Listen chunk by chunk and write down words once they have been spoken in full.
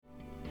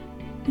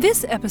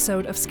This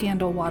episode of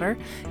Scandal Water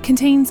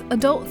contains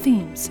adult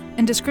themes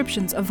and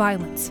descriptions of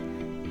violence.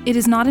 It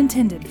is not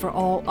intended for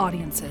all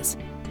audiences.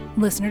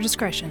 Listener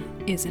discretion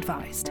is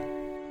advised.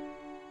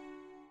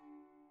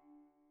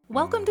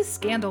 Welcome to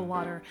Scandal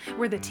Water,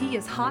 where the tea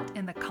is hot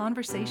and the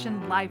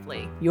conversation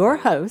lively. Your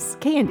hosts,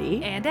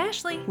 Candy And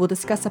Ashley will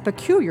discuss a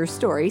peculiar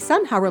story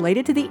somehow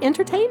related to the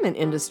entertainment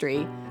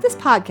industry. This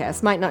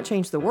podcast might not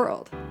change the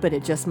world, but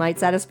it just might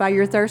satisfy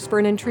your thirst for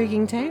an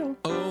intriguing tale.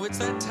 Oh, it's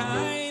that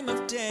time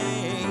of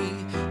day.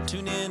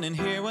 Tune in and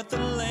hear what the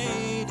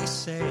ladies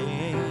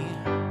say.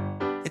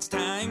 It's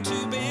time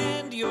to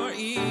bend your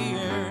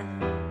ear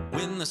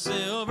when the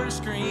silver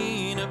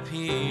screen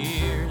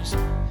appears.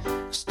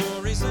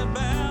 Stories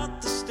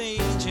about the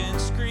stage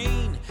and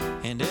screen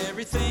and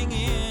everything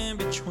in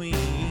between.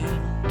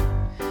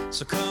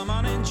 So come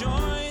on and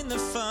join the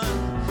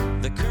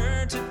fun. The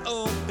curtain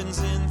opens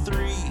in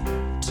 3,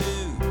 2,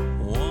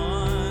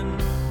 1.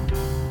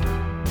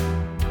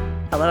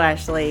 Hello,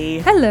 Ashley.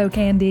 Hello,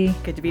 Candy.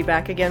 Good to be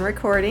back again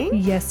recording.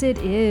 Yes, it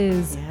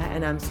is. Yeah,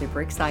 and I'm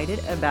super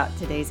excited about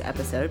today's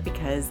episode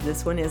because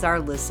this one is our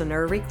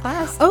listener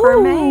request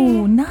for May.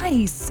 Oh,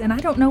 nice. And I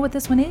don't know what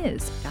this one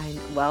is.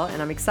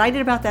 And I'm excited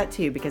about that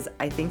too because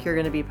I think you're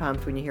going to be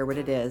pumped when you hear what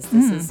it is.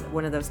 This is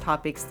one of those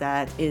topics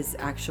that is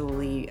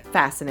actually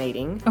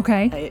fascinating.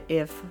 Okay.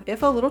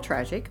 If a little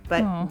tragic,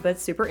 but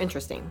super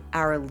interesting.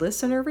 Our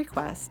listener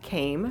request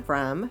came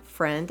from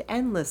friend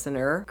and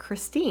listener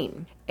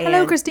Christine.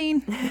 Hello,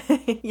 Christine.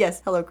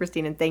 Yes, hello,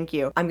 Christine, and thank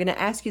you. I'm going to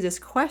ask you this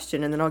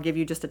question, and then I'll give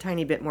you just a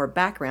tiny bit more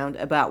background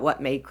about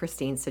what made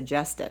Christine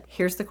suggest it.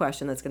 Here's the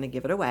question that's going to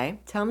give it away.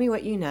 Tell me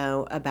what you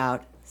know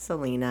about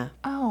Selena.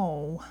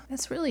 Oh,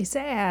 that's really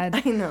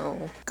sad. I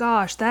know.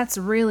 Gosh, that's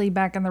really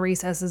back in the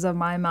recesses of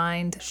my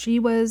mind. She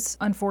was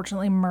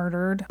unfortunately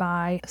murdered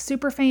by a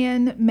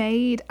superfan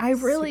maid.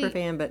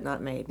 Superfan, but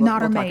not maid.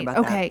 Not we'll a talk maid. about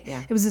Okay. that.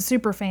 Yeah. It was a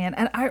superfan.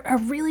 And I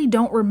really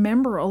don't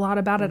remember a lot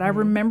about it. I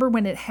remember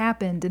when it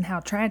happened and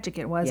how tragic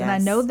it was. And I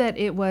Yes. know that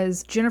it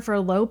was Jennifer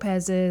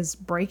Lopez's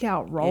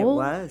breakout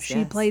role. It was, She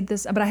yes. played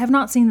this, but I have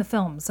not seen the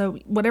film. So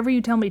whatever you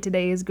tell me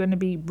today is going to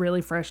be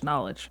really fresh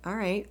knowledge. All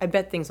right. I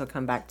bet things will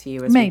come back to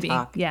you as Maybe, we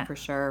talk. yeah. For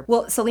sure.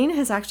 Well, Selena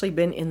has actually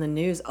been in the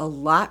news a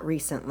lot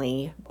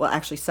recently. Well,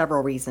 actually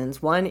several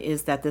reasons. One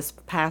is that this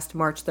past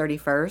March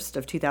 31st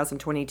of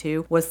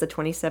 2022 was the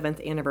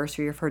 27th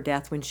anniversary of her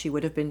death when she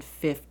would have been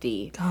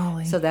 50.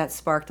 Golly. So that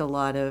sparked a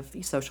lot of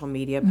social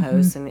media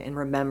posts and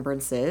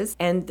remembrances.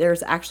 And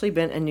there's actually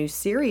been a new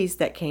series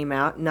that came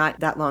out not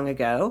that long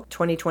ago,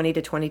 2020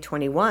 to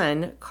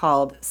 2021,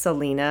 called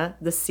Selena,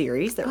 the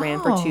series that ran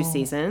for 2 Oh.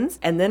 seasons.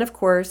 And then, of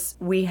course,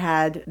 we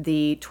had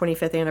the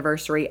 25th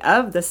anniversary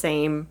of the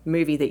same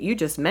movie that you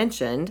just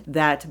mentioned,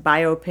 that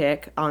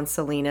biopic on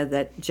Selena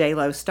that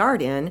J-Lo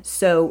starred in.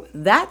 So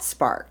that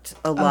sparked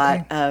a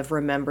lot of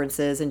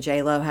remembrances, and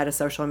J-Lo had a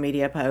social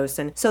media post.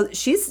 And so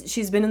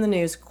she's been in the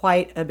news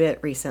quite a bit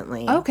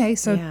recently. Okay,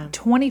 so Yeah.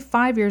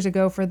 25 years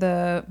ago for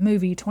the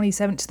movie,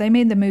 27. So they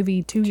made the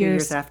movie 2 2 years.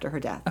 years after her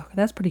death. Okay,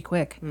 that's pretty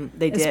quick.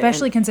 They did.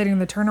 Especially and- considering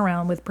the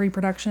turnaround with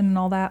pre-production and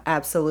all that.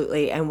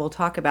 Absolutely. And we'll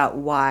talk about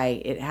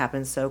why it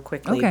happened so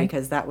quickly Okay.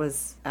 because that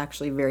was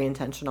actually very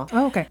intentional.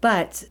 Oh, okay.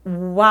 But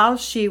while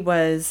she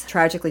was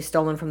tragically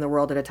stolen from the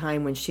world at a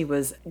time when she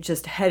was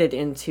just headed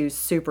into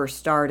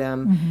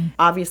superstardom,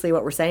 obviously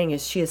what we're saying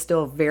is she is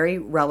still very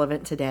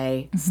relevant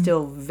today,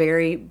 still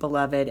very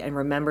beloved and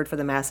remembered for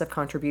the massive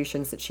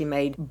contributions that she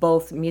made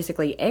both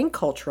musically and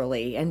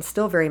culturally, and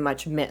still very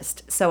much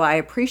missed. So I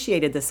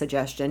appreciated the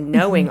suggestion,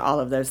 knowing all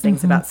of those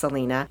things about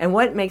Selena. And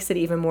what makes it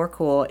even more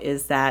cool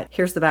is that,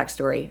 here's the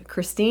backstory.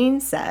 Christine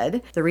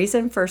said the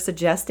reason for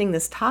suggesting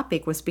this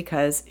topic was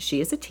because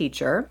she is a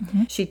teacher.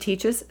 She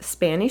teaches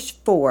Spanish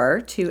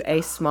 4 to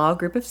a small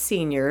group of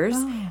seniors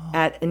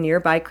at a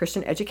nearby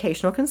Christian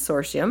Educational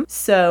Consortium.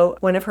 So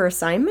one of her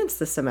assignments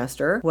this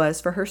semester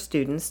was for her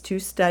students to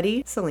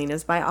study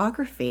Selena's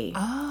biography.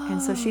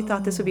 And so she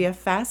thought this would be a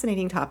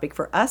fascinating topic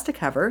for us to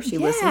cover. She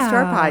listens to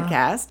our Yeah.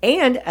 podcast.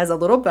 And as a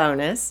little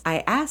bonus,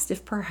 I asked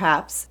if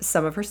perhaps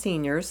some of her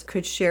seniors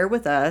could share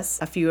with us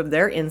a few of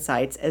their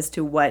insights as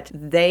to what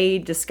they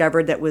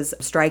discovered that was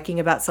striking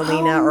about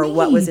Selena Oh, or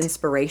what was neat.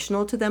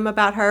 inspirational to them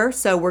about her.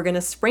 So we're going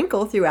to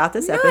sprinkle throughout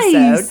this Nice.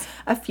 episode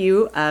a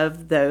few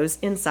of those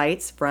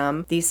insights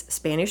from these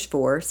Spanish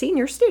 4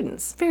 senior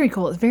students. Very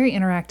cool. It's very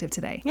interactive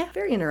today. Yeah,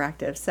 very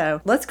interactive.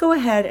 So let's go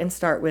ahead and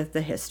start with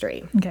the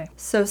history. Okay.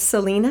 So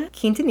Selena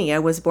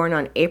Quintanilla was born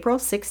on April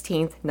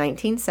 16th,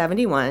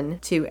 1971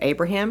 to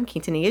Abraham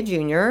Quintanilla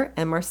Jr.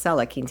 and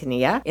Marcela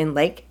Quintanilla in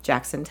Lake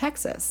Jackson,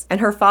 Texas. And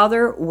her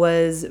father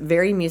was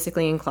very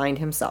musically inclined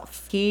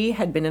himself. He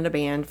had been in a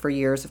band for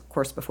years, of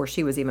course, before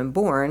she was even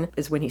born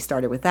is when he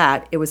started with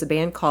that. It was a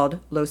band called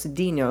Los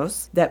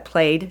Dinos that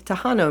played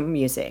Tejano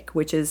music,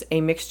 which is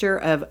a mixture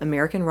of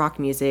American rock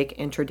music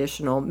and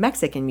traditional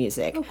Mexican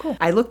music. Oh, cool.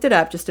 I looked it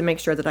up just to make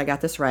sure that I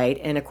got this right,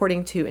 and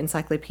according to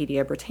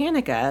Encyclopedia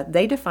Britannica,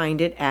 they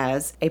defined it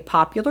as a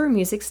popular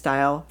music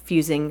style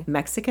fusing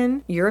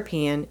Mexican,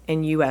 European,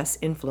 and U.S.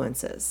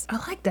 influences. I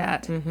like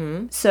that.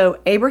 So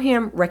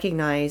Abraham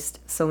recognized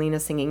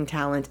Selena's singing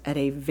talent at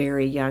a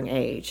very young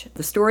age.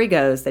 The story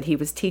goes that he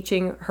was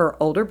teaching her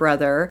older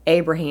brother,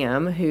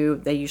 Abraham, who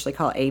they usually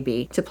call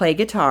AB, to play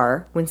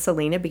guitar when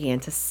Selena began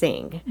to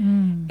sing.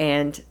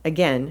 And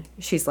again,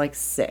 she's like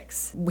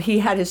 6. He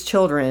had his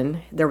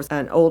children. There was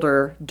an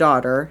older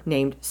daughter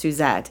named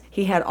Suzette.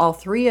 He had all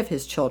 3 of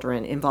his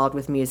children involved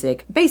with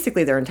music,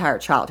 basically their entire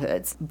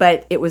childhoods.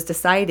 But it was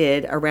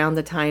decided around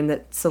the time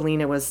that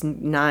Selena was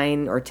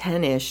 9 or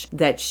 10-ish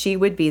that she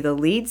would be the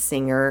lead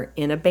singer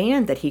in a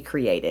band that he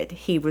created.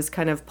 He was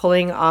kind of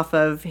pulling off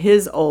of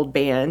his old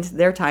band,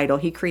 their title.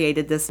 He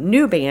created this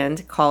new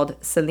band called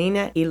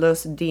Selena y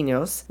los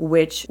Dinos,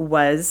 which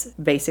was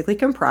basically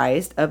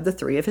comprised of the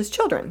 3 of his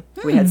children.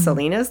 We had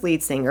Selena as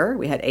lead singer,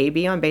 we had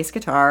AB on bass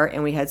guitar,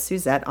 and we had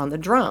Suzette on the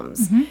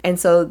drums. And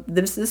so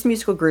this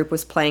musical group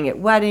was playing at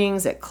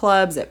weddings, at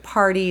clubs, at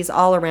parties,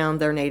 all around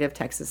their native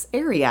Texas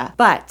area.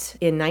 But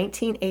in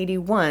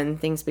 1981,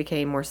 things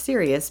became more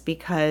serious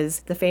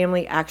because the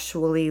family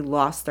actually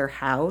lost their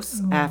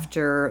house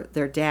after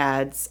their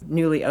dad's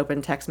newly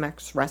opened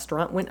Tex-Mex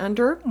restaurant went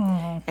under.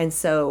 And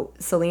so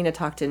Selena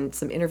talked in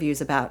some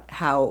interviews about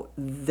how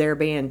their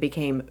band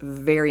became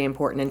very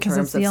important in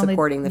terms of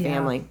supporting the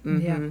family.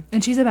 Yeah.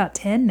 And she's about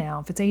 10 now,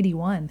 if it's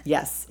 81.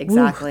 Yes,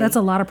 exactly. Ooh, that's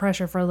a lot of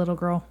pressure for a little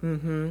girl.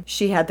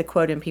 She had the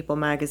quote in People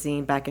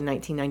magazine back in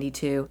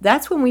 1992.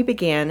 That's when we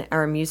began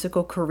our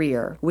musical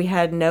career. We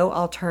had no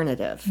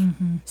alternative.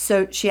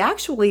 So she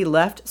actually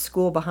left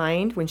school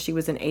behind when she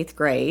was in 8th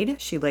grade.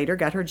 She later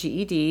got her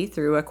GED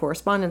through a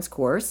correspondence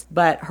course,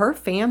 but her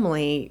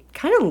family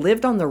kind of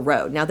lived on the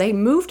road. Now, they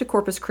moved to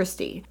Corpus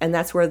Christi, and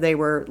that's where they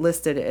were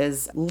listed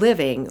as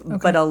living,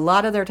 but a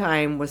lot of their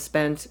time was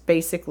spent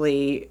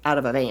basically out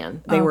of a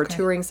van. They were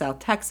touring South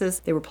Texas.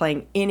 They were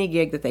playing any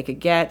gig that they could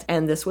get,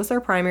 and this was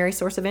their primary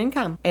source of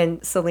income.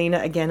 And Selena,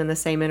 again, in the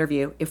same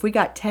interview, if we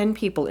got 10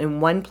 people in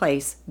one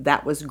place,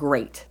 that was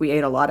great. We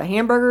ate a lot of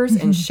hamburgers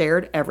and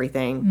shared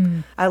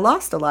everything. I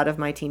lost a lot of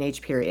my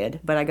teenage period,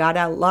 but I got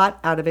a lot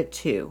out of it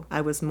too.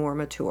 I was more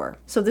mature.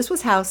 So this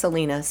was how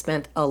Selena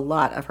spent a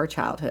lot of her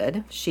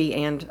childhood. She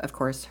and, of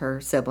course,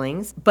 her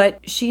siblings, but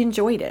she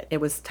enjoyed it. It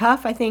was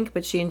tough, I think,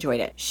 but she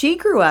enjoyed it. She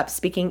grew up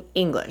speaking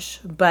English,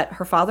 but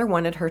her father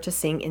wanted her to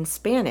sing in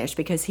Spanish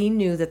because he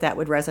knew that that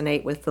would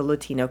resonate with the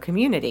Latino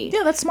community.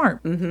 Yeah, that's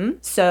smart.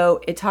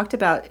 So it talked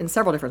about in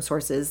several different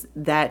sources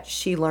that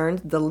she learned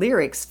the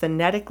lyrics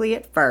phonetically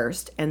at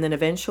first and then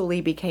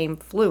eventually became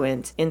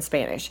fluent in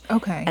Spanish.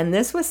 Okay. And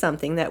this was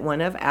something that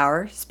one of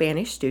our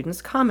Spanish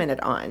students commented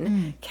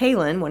on.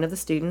 Kaylin, one of the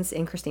students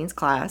in Christine's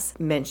class,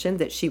 mentioned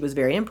that she was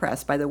very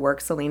impressed by the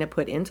work Selena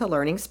put into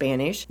learning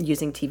Spanish,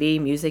 using TV,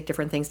 music,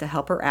 different things to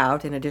help her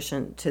out in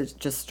addition to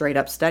just straight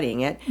up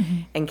studying it.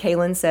 And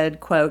Kaylin said,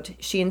 quote,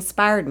 "She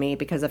inspired me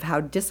because of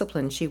how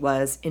disciplined she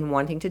was in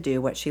wanting to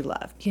do what she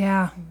loved."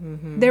 Yeah.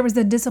 There was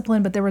the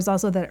discipline, but there was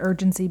also that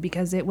urgency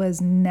because it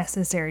was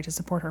necessary to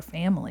support her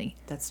family.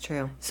 That's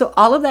true. So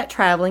all of that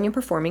traveling and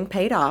performing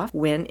paid off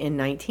when in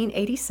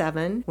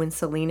 1987, when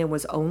Selena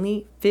was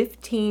only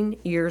 15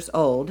 years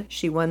old,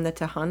 she won the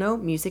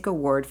Tejano Music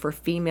Award for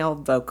Female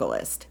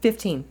Vocalist.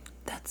 15.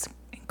 That's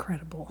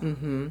incredible.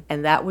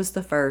 And that was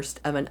the first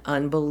of an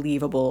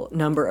unbelievable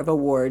number of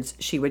awards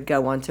she would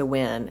go on to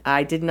win.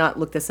 I did not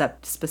look this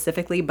up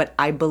specifically, but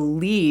I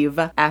believe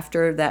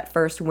after that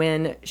first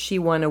win, she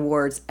won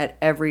awards at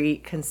every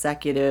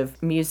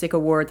consecutive music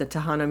award, the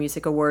Tejano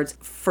Music Awards,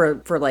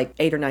 for like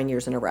 8 or 9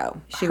 years in a row.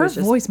 Her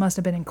voice must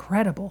have been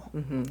incredible.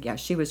 Yeah,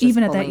 she was just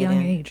even at that pulling young it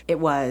in. age. It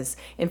was.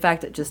 In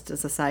fact, just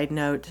as a side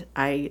note,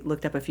 I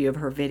looked up a few of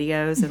her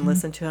videos and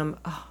listened to them.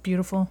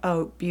 Beautiful.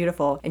 Oh,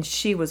 beautiful. And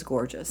she was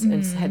gorgeous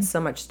and had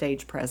so much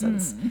stage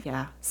presence.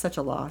 Yeah, such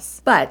a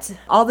loss. But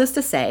all this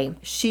to say,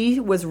 she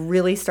was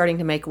really starting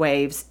to make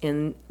waves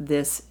in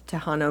this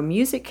Tejano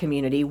music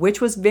community, which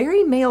was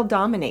very male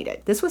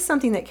dominated. This was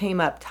something that came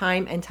up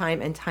time and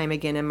time and time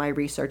again in my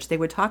research. They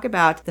would talk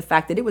about the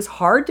fact that it was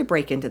hard to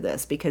break into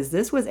this because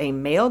this was a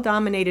male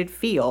dominated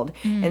field.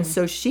 And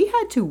so she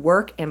had to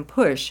work and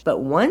push. But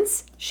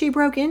once she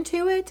broke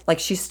into it, like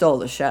she stole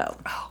the show.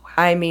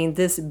 I mean,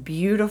 this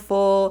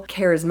beautiful,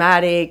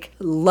 charismatic,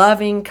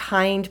 loving,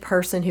 kind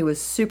person who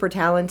was super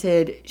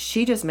talented,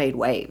 she just made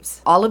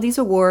waves. All of these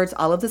awards,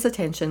 all of this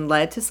attention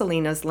led to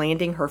Selena's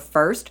landing her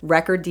first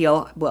record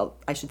deal. Well,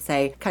 I should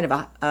say kind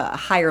of a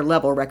higher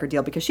level record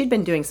deal because she'd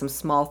been doing some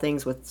small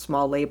things with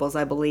small labels,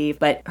 I believe.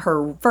 But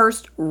her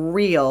first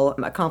real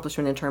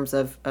accomplishment in terms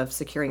of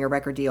securing a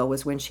record deal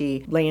was when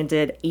she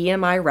landed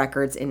EMI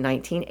Records in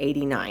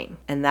 1989.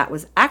 And that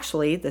was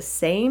actually the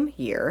same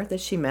year that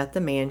she met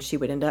the man she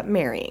would end up up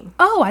marrying.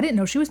 Oh, I didn't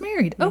know she was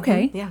married.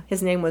 Okay. Yeah,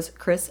 his name was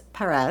Chris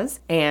Perez,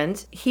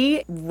 and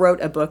he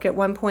wrote a book at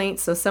one point,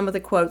 so some of the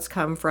quotes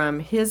come from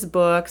his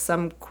book,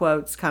 some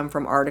quotes come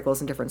from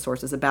articles and different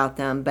sources about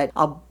them, but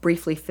I'll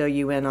briefly fill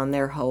you in on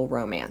their whole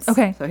romance.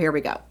 Okay. So here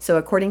we go. So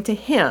according to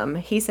him,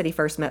 he said he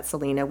first met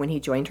Selena when he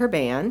joined her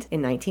band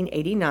in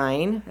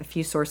 1989. A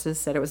few sources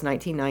said it was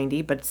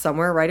 1990, but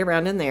somewhere right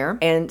around in there.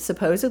 And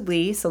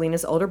supposedly,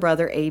 Selena's older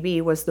brother,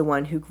 A.B., was the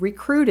one who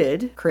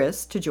recruited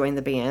Chris to join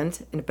the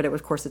band, but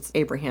of course it's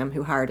Abraham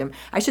who hired him.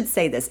 I should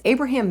say this.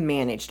 Abraham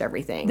managed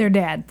everything. Their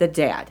dad. The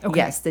dad. Okay.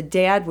 Yes, the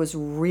dad was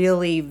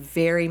really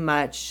very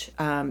much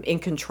in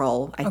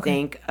control, I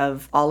think,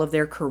 of all of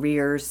their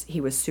careers.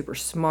 He was super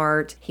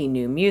smart. He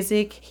knew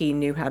music. He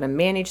knew how to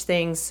manage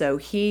things. So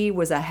he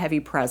was a heavy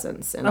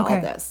presence in all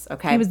this.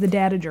 Okay. He was the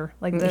dadager,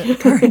 like the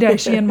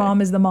Kardashian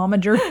mom is the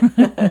momager.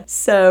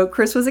 So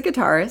Chris was a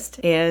guitarist,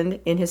 and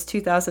in his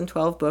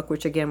 2012 book,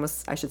 which again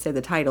was, I should say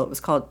the title, it was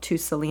called To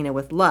Selena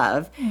with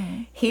Love,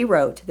 he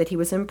wrote that he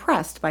was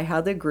impressed by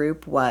how the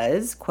group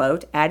was,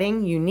 quote,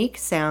 adding unique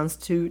sounds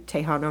to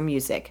Tejano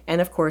music.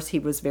 And of course, he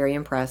was very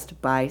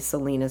impressed by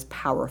Selena's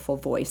powerful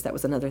voice. That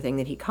was another thing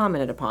that he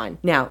commented upon.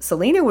 Now,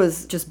 Selena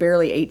was just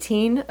barely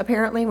 18,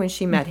 apparently, when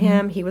she met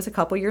him. He was a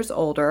couple years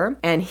older,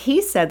 and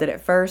he said that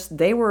at first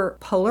they were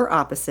polar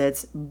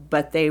opposites,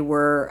 but they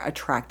were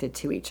attracted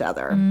to each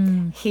other.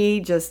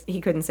 He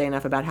couldn't say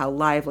enough about how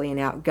lively and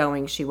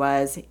outgoing she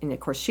was, and of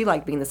course she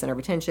liked being the center of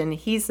attention.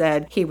 He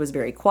said he was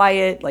very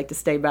quiet, liked to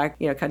stay back,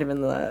 kind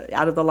of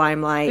out of the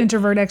limelight.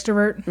 Introvert,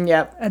 extrovert.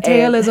 Yep. A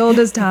tale as old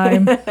as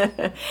time.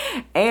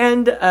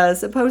 And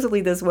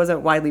supposedly this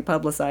wasn't widely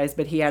publicized,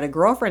 but he had a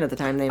girlfriend at the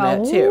time they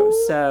met too.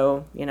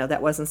 So,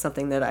 that wasn't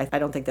something that I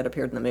don't think that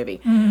appeared in the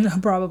movie. No,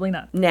 probably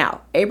not.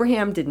 Now,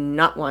 Abraham did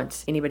not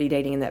want anybody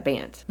dating in that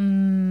band.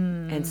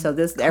 And so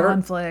this...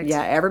 Conflict.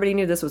 Everybody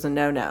knew this was a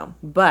no-no.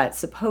 But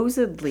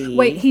supposedly...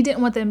 Wait, he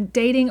didn't want them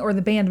dating or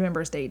the band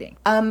members dating?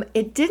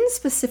 It didn't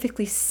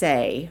specifically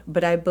say,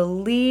 but I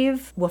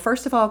believe... Well,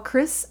 first of all,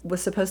 Chris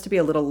was supposed to be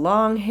a little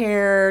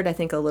long-haired, I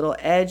think a little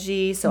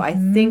edgy. So I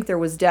think there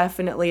was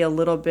definitely a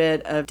little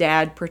bit of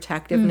dad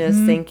protectiveness,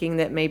 thinking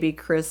that maybe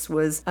Chris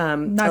was...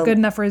 Not good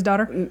enough for his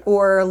daughter?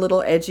 Or a little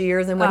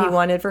edgier than what he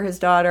wanted for his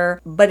daughter.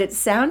 But it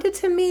sounded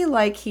to me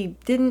like he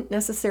didn't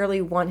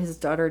necessarily want his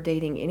daughter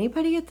dating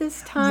anybody at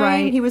this time.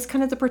 Right. He was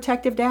kind of the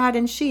protective dad,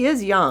 and she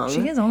is young.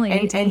 She is only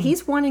 18. And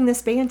he's wanting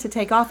this band to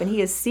take off, and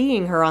he is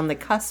seeing her on the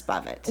cusp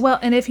of it. Well,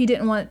 and if he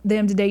didn't want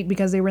them to date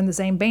because they were in the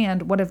same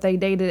band, what if they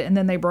dated and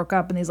then they broke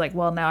up and he's like,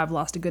 well, now I've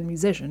lost a good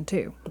musician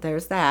too?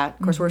 There's that.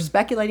 Of course, we're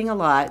speculating a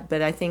lot,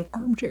 but I think...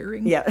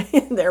 Armchairing. Yeah,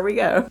 there we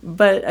go.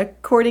 But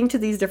according to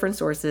these different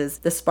sources,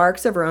 the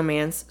sparks of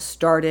romance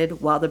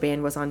started while the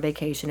band was on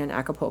vacation in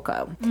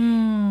Acapulco.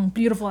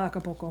 Beautiful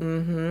Acapulco.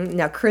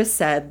 Now, Chris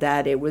said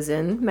that it was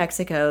in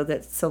Mexico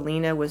that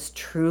Selena was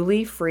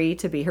truly free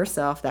to be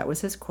herself. That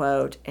was his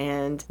quote.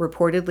 And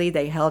reportedly,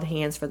 they held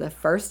hands for the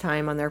first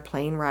time on their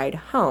plane ride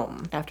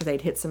home after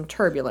they'd hit some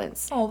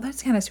turbulence. Oh,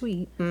 that's kind of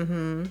sweet.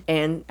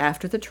 And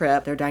after the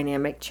trip, their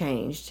dynamic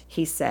changed.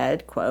 He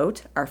said,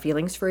 quote, our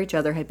feelings for each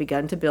other had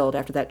begun to build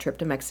after that trip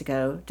to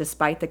Mexico,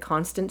 despite the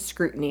constant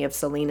scrutiny of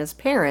Selena's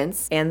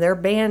parents and their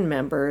band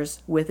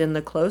members within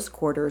the close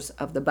quarters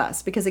of the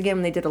bus. Because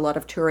again, they did a lot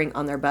of touring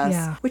on their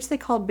bus, which they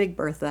called Big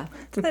Bertha.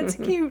 That's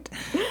cute.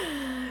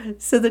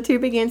 So the two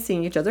began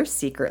seeing each other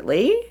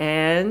secretly,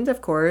 and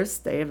of course,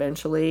 they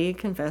eventually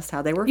confessed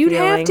how they were feeling.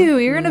 You'd have to.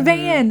 You're in a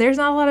van. There's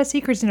not a lot of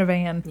secrets in a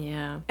van.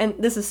 Yeah. And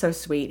this is so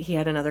sweet. He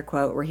had another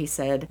quote where he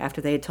said, after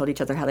they had told each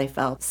other how they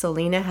felt,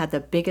 Selena had the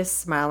biggest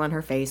smile on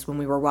her face when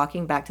we were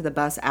walking back to the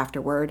bus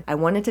afterward. I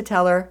wanted to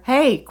tell her,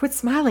 hey, quit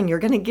smiling. You're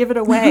going to give it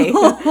away.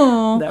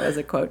 That was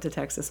a quote to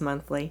Texas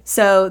Monthly.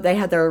 So they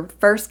had their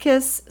first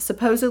kiss,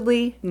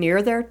 supposedly,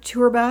 near their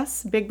tour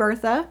bus, Big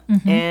Bertha,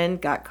 and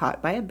got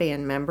caught by a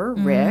band member,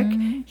 Rick.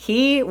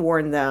 He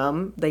warned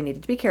them they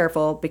needed to be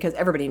careful because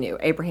everybody knew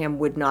Abraham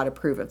would not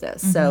approve of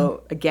this.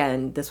 So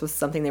again, this was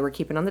something they were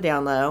keeping on the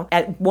down low.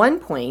 At one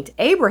point,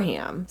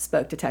 Abraham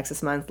spoke to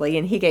Texas Monthly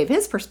and he gave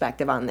his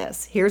perspective on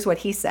this. Here's what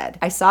he said.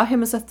 I saw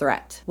him as a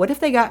threat. What if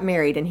they got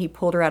married and he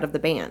pulled her out of the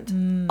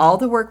band? All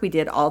the work we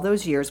did all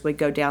those years would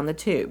go down the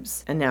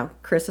tubes. And now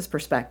Chris's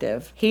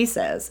perspective. He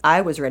says,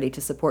 I was ready to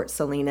support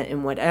Selena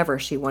in whatever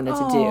she wanted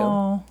to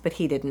do. But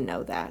he didn't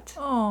know that.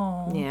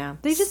 Oh. Yeah.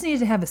 They just needed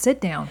to have a sit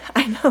down.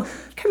 I know.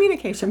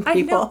 Communication people.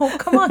 I know.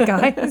 Come on,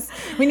 guys.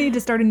 We need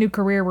to start a new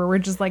career where we're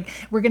just like,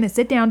 we're going to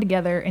sit down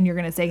together and you're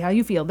going to say how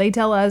you feel. They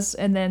tell us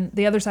and then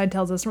the other side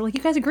tells us. We're like,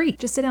 you guys agree.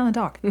 Just sit down and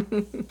talk.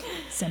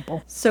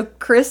 Simple. So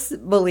Chris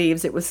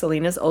believes it was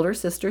Selena's older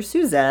sister,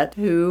 Suzette,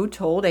 who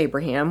told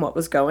Abraham what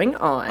was going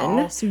on.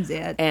 Oh,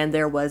 Suzette. And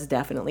there was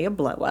definitely a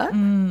blow up.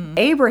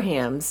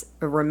 Abraham's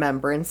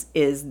remembrance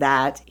is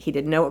that he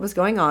didn't know what was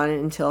going on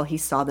until he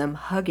saw them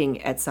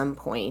hugging at some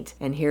point.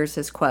 And here's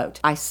his quote.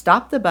 I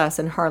stopped the bus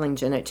in Harlingen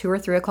at 2 or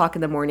 3 o'clock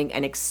in the morning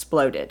and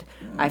exploded.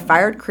 I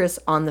fired Chris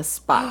on the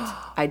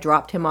spot. I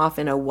dropped him off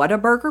in a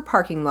Whataburger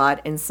parking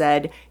lot and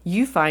said,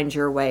 you find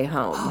your way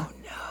home. Oh,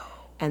 no.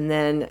 And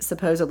then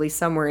supposedly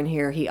somewhere in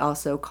here, he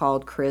also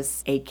called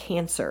Chris a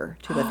cancer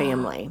to the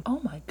family. Oh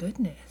my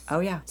goodness. Oh,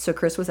 yeah. So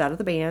Chris was out of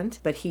the band,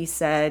 but he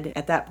said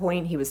at that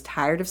point he was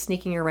tired of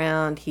sneaking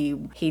around. He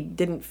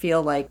didn't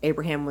feel like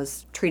Abraham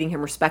was treating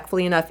him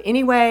respectfully enough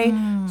anyway.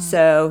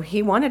 So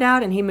he wanted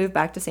out and he moved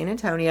back to San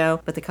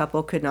Antonio, but the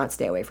couple could not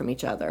stay away from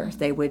each other.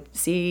 They would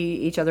see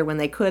each other when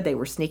they could. They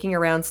were sneaking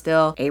around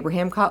still.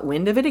 Abraham caught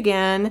wind of it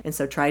again and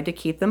so tried to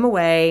keep them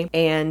away.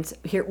 And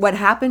here, what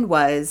happened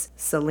was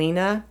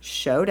Selena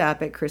showed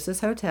up at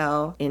Chris's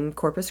hotel in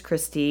Corpus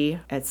Christi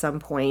at some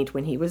point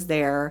when he was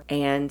there,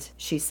 and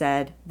she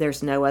said,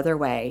 "There's no other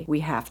way.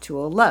 We have to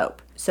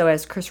elope." So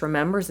as Chris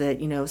remembers it,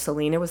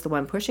 Selena was the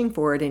one pushing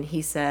for it, and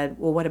he said,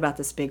 "Well, what about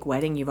this big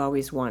wedding you've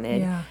always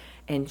wanted?" Yeah.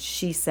 And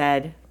she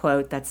said,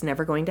 quote, "That's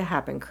never going to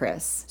happen,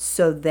 Chris."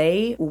 So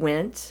they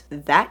went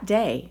that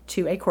day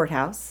to a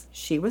courthouse.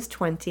 She was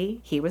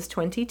 20. He was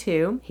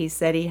 22. He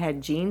said he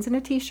had jeans and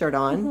a t-shirt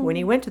on when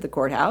he went to the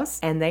courthouse,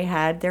 and they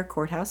had their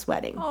courthouse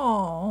wedding.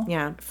 Oh.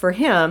 Yeah. For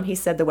him, he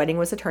said the wedding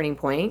was a turning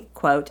point.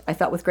 Quote, "I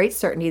felt with great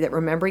certainty that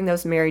remembering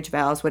those marriage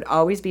vows would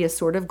always be a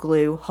sort of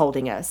glue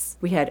holding us.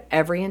 We had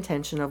every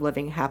intention of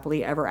living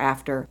happily ever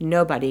after.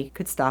 Nobody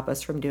could stop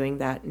us from doing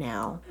that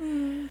now."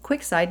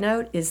 Quick side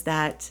note is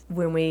that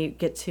when we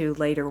get to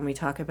later, when we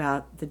talk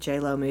about the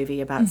J-Lo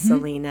movie about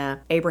Selena,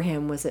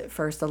 Abraham was at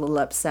first a little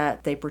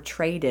upset. They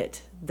portrayed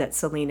it that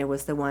Selena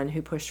was the one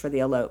who pushed for the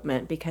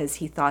elopement because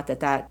he thought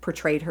that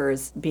portrayed her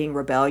as being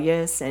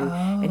rebellious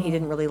and he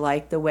didn't really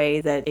like the way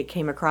that it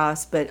came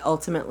across. But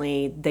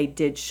ultimately, they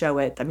did show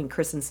it. I mean,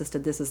 Chris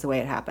insisted this is the way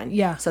it happened.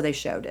 Yeah. So they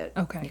showed it.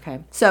 Okay.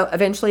 So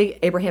eventually,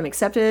 Abraham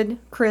accepted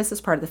Chris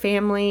as part of the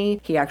family.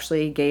 He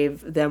actually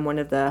gave them one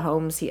of the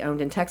homes he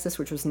owned in Texas,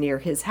 which was near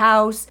his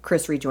house.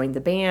 Chris rejoined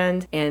the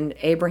band, and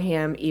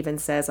Abraham even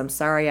says, "I'm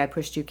sorry I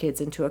pushed you kids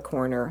into a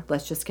corner.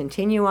 Let's just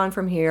continue on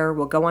from here.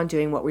 We'll go on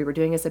doing what we were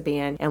doing as a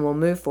band, and we'll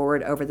move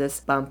forward over this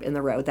bump in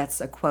the road."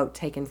 That's a quote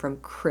taken from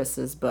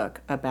Chris's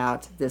book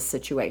about this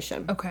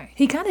situation. Okay.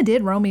 He kind of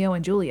did Romeo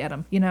and Juliet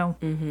him,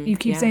 You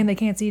keep saying they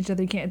can't see each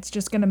other. It's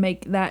just going to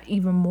make that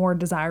even more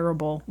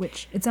desirable,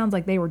 which it sounds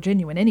like they were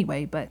genuine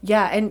anyway, but...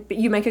 Yeah, and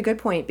you make a good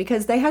point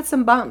because they had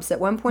some bumps. At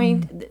one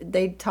point,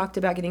 they talked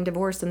about getting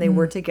divorced and they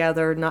were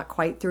together not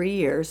quite 3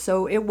 years.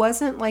 So it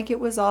wasn't like it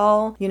was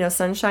all,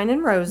 sunshine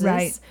and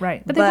roses.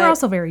 Right. But they were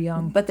also very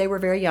young. But they were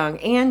very young.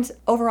 And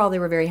overall, they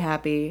were very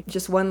happy.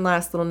 Just one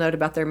last little note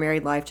about their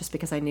married life, just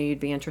because I knew you'd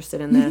be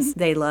interested in this.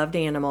 They loved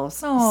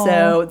animals. Aww.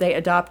 So they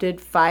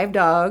adopted 5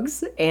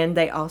 dogs. And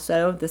they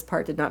also, this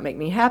part did not make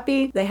me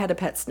happy, they had a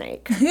pet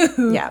snake.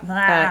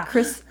 Yeah.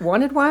 Chris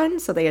wanted one,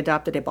 so they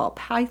adopted a ball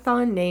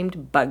python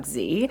named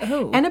Bugsy.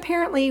 Oh. And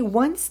apparently,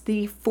 once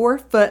the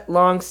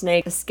 4-foot-long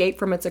snake escaped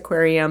from its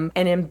aquarium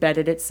and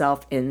embedded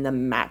itself in the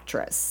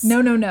mattress.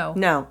 No.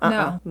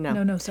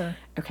 No, sir.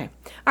 Okay.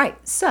 All right.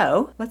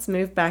 So let's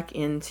move back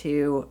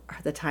into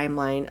the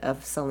timeline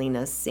of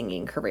Selena's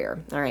singing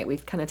career. All right.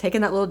 We've kind of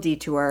taken that little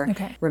detour.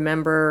 Okay.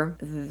 Remember,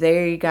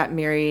 they got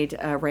married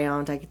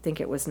around, I think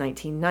it was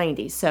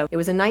 1990. So it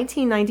was in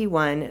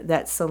 1991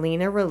 that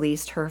Selena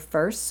released her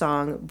first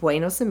song,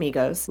 Buenos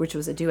Amigos, which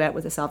was a duet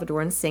with a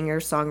Salvadoran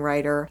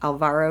singer-songwriter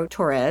Alvaro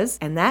Torres.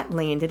 And that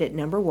landed at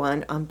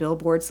 #1 on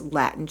Billboard's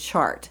Latin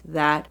chart.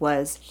 That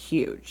was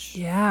huge.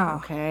 Yeah.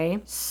 Okay.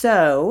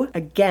 So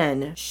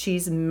again,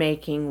 she's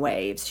making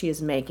waves. She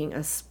is making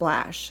a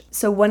splash.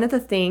 So one of the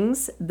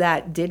things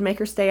that did make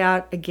her stay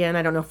out, again,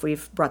 I don't know if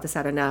we've brought this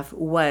out enough,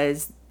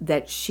 was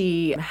that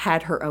she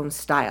had her own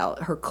style.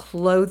 Her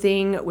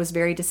clothing was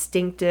very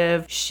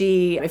distinctive.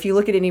 If you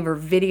look at any of her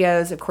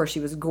videos, of course she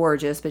was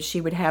gorgeous, but she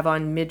would have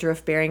on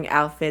midriff-bearing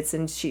outfits,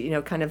 and she,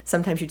 kind of,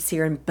 sometimes you'd see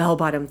her in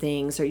bell-bottom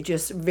things, or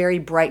just very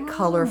bright,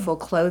 colorful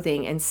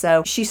clothing. And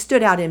so she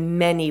stood out in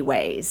many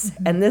ways.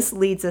 And this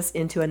leads us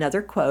into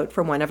another quote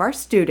from one of our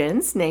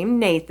students named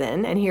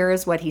Nathan, and here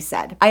is what he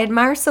said. "I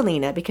admire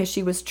Selena because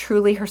she was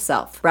truly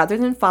herself. Rather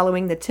than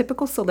following the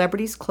typical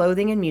celebrities'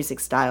 clothing and music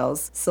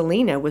styles,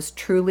 Selena was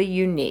truly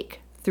unique.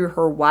 Through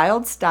her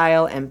wild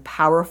style and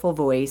powerful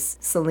voice,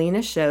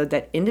 Selena showed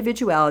that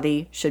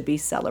individuality should be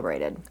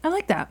celebrated." I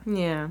like that.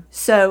 Yeah.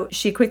 So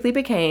she quickly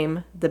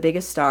became the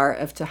biggest star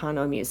of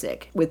Tejano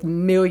music, with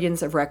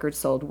millions of records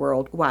sold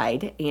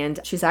worldwide. And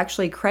she's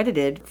actually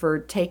credited for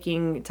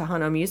taking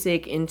Tejano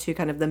music into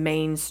kind of the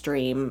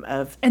mainstream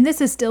of... And this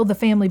is still the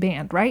family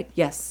band, right?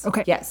 Yes.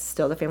 Okay. Yes,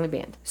 still the family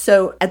band.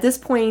 So at this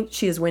point,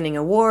 she is winning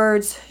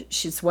awards.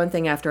 She's one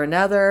thing after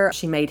another.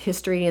 She made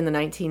history in the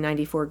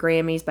 1994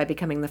 Grammys by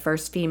becoming the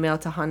first female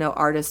Tejano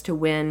artist to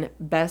win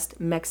Best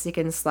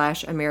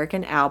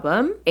Mexican/American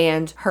Album.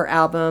 And her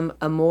album,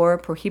 Amor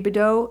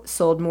Prohibido,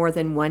 sold more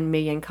than 1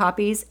 million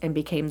copies and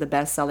became the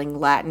best-selling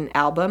Latin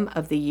album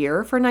of the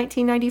year for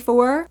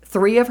 1994.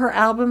 3 of her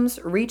albums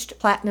reached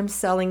platinum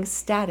selling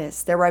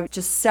status. There were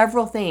just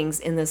several things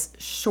in this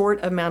short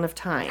amount of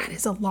time. That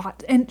is a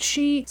lot. And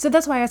so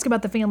that's why I ask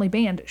about the family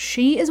band.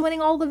 She is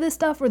winning all of this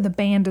stuff, or the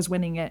band is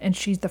winning it and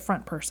she's the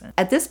front person?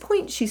 At this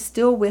point, she's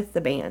still with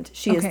the band.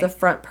 She is Okay. the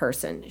front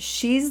person.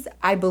 She's,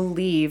 I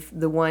believe,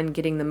 the one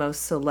getting the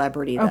most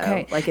celebrity, though.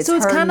 Okay. Like, it's so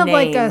it's her kind of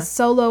like name. a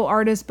solo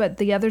artist, but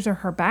the others are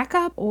her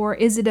backup, or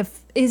is it a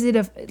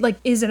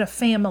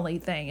family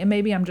thing? And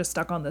maybe I'm just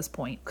stuck on this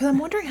point because I'm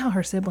wondering how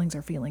her siblings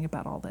are feeling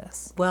about all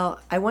this. Well,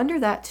 I wonder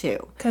that,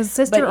 too. Because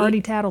sister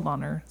already tattled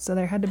on her, so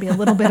there had to be a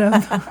little bit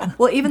of...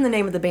 Well, even the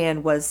name of the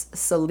band was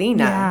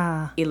Selena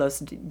Yeah. y los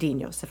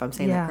Dinos, if I'm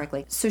saying Yeah. that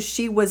correctly. So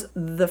she was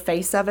the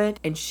face of it,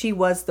 and she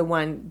was the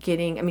one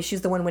getting, I mean,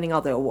 she's the one winning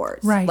all the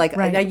awards. Right, Like,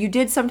 right. now you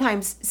did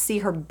sometimes see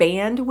her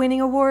band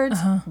winning awards,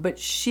 but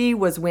she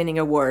was winning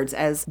awards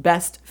as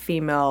best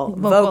female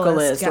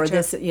vocalist or gotcha.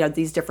 this,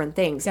 these different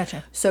things.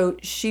 Gotcha. So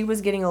she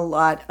was getting a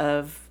lot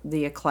of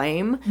the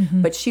acclaim,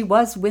 but she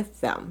was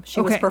with them.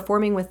 She was Okay.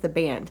 performing with the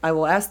band. I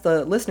will ask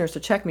the listeners to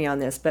check me on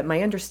this, but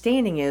my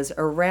understanding is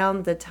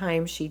around the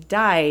time she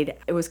died,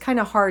 it was kind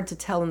of hard to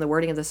tell in the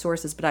wording of the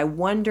sources, but I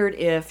wondered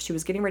if she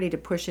was getting ready to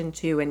push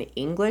into an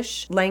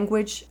English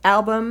language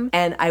album,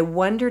 and I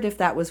wondered if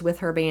that was with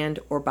her band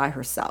or by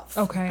herself.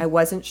 Okay. I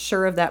wasn't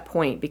sure of that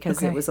point because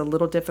Okay. it was a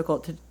little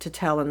difficult to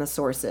tell in the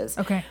sources.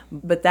 Okay.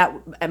 But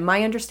and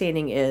my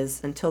understanding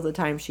is until the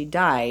time she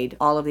died,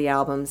 all of the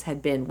albums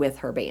had been with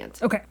her band.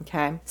 Okay.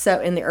 Okay.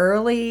 So in the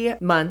early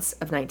months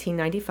of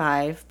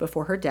 1995,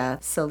 before her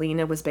death,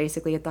 Selena was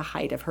basically at the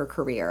height of her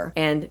career.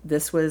 And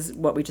this was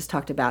what we just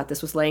talked about.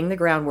 This was laying the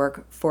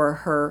groundwork for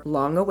her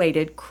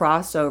long-awaited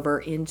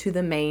crossover into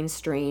the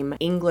mainstream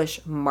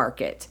English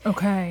market.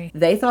 Okay.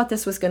 They thought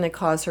this was going to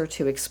cause her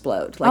to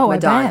explode, like Oh, I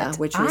Madonna, bet.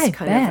 which was I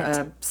kind bet.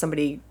 of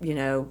somebody,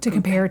 To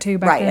compare to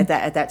back right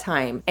then. at that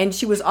time. And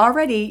she was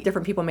already,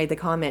 different people made the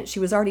comment, she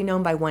was already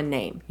known by one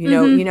name. You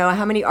know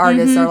how many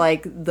artists are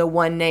like the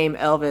one name,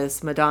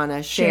 Elvis,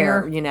 Madonna,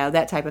 Cher,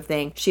 that type of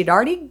thing. She'd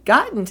already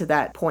gotten to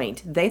that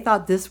point. They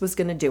thought this was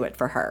going to do it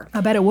for her.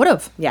 I bet it would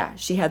have. Yeah,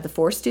 she had the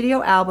 4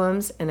 studio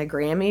albums and a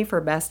Grammy for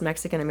Best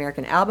Mexican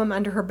American Album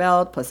under her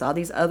belt, plus all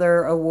these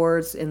other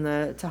awards in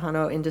the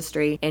Tejano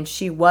industry. And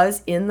she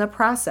was in the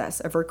process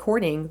of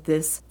recording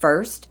this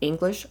first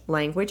English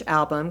language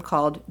album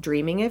called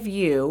Dreaming of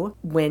You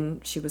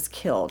when she was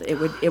killed. It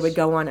would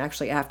go on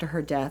actually after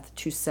her death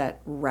to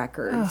set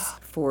records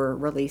for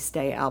release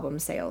day album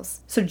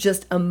sales. So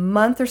just a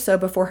month or so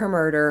before her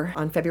murder,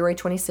 on February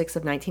 26th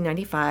of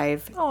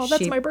 1995, Oh,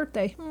 that's my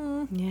birthday.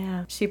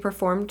 yeah. She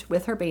performed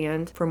with her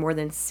band for more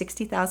than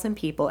 60,000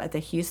 people at the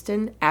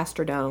Houston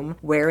Astrodome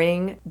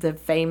wearing the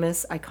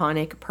famous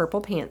iconic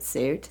purple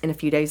pantsuit. And a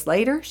few days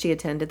later, she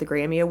attended the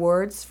Grammy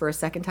Awards for a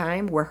second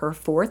time, where her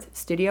 4th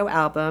studio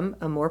album,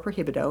 Amor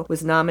Prohibido,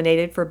 was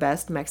nominated for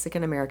Best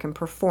Mexican American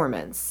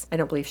Performance. I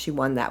don't believe she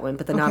won that one,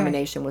 but the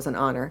nomination was an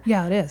honor.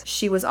 Yeah, it is.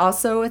 She was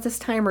also at this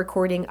time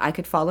recording I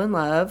Could Fall in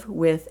Love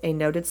with a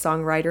noted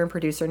songwriter and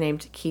producer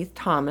named Keith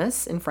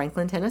Thomas in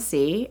Franklin,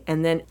 Tennessee.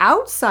 And then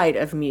outside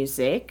of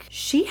music,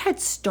 she had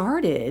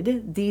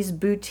started these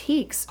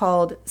boutiques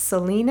called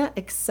Selena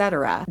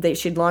Etc.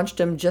 She'd launched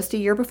them just a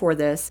year before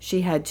this.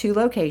 She had 2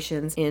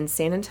 locations in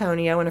San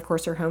Antonio and, of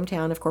course, her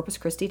hometown of Corpus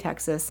Christi,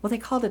 Texas. Well, they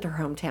called it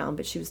her hometown,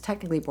 but she was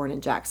technically born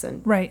in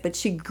Jackson. Right. But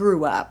she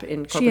grew up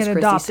in Corpus She had Christi.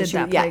 adopted so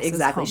that yeah, place as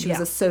exactly. home, She was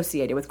yeah.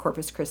 associated with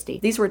Corpus Christi.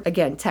 These were,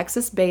 again,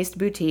 Texas-based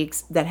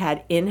boutiques that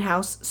had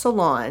in-house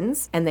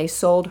salons, and they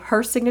sold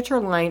her signature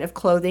line of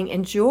clothing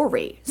and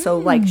jewelry. So,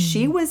 like,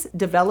 she was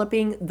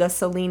developing the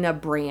Selena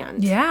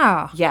brand.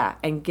 Yeah. Yeah,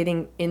 and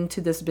getting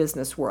into this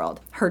business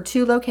world. Her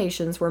 2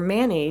 locations were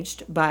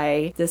managed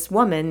by this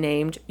woman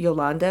named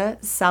Yolanda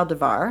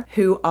Saldivar,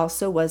 who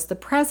also was the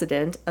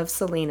president of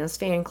Selena's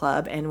fan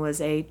club and was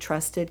a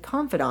trusted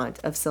confidant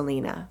of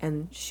Selena.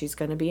 And she's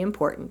going to be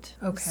important.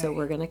 Okay. So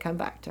we're going to come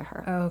back to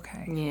her.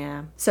 Okay.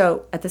 Yeah.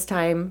 So at this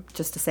time,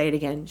 just to say it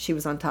again, she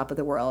was on top of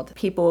the world.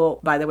 People,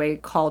 by the way,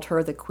 called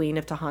her the queen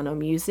of Tejano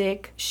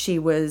music. She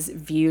was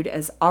viewed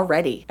as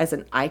already as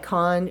an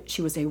icon.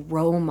 She was a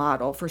role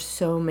model for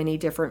so many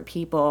different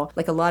people.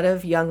 Like, a lot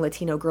of young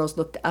Latino girls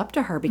looked up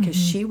to her because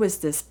she was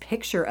this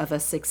picture of a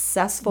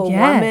successful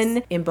Yes.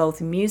 woman in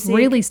both music.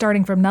 Really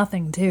starting from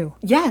nothing, too.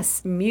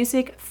 Yes,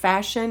 music,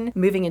 fashion,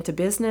 moving into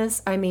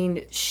business. I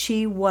mean,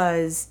 she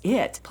was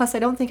it. Plus, I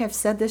don't think I've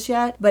said this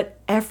yet, but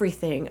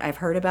everything I've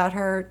heard about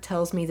her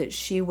tells me that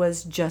she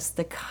was just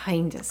the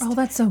kindest, Oh,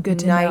 that's so good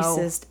to know.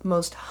 nicest,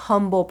 most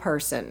humble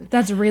person.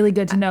 That's really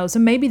good to know. So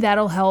maybe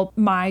that'll help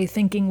my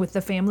thinking with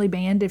the family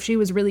band. If she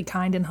was really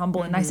kind and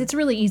humble and nice, it's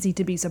really easy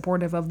to be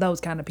supportive of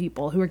those kind of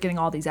people who are getting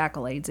all these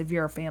accolades if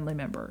you're a family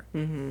member.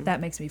 That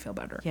makes me feel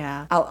better.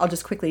 Yeah. I'll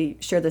just quickly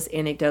share this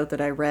anecdote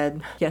that I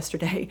read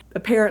yesterday.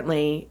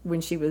 Apparently,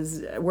 when she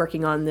was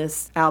working on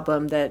this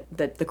album, that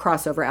the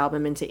crossover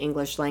album into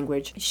English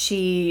language,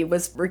 she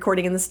was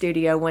recording in the studio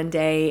studio one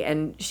day,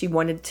 and she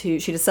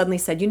just suddenly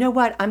said, you know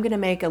what, I'm going to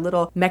make a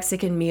little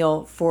Mexican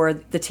meal for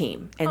the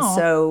team. And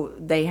so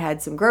they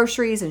had some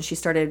groceries, and she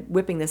started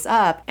whipping this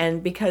up.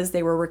 And because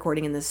they were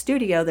recording in the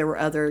studio, there were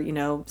other,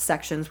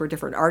 sections where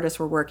different artists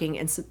were working.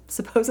 And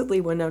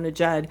supposedly Winona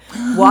Judd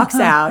walks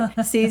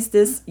out, sees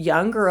this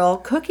young girl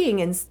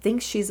cooking, and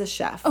thinks she's a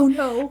chef. Oh,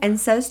 no. And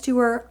says to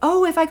her,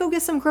 oh, if I go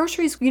get some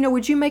groceries,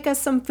 would you make us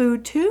some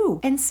food too?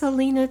 And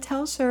Selena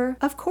tells her,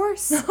 of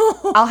course.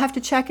 I'll have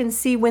to check and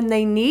see when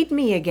they need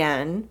me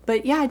again.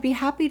 But yeah, I'd be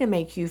happy to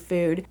make you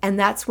food. And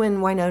that's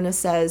when Winona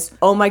says,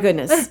 oh my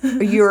goodness,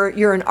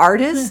 you're an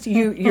artist?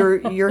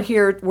 You're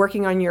here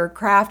working on your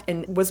craft,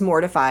 and was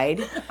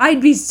mortified.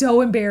 I'd be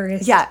so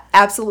embarrassed. Yeah,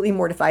 absolutely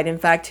mortified. In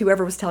fact,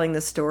 whoever was telling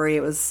this story,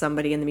 it was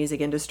somebody in the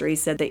music industry,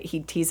 said that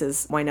he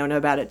teases Winona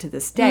about it to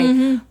this day.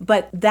 Mm-hmm.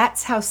 But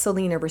that's how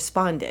Selena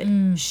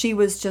responded. She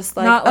was just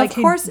like, not like, of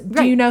course.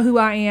 Do you know who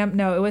I am?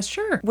 No, it was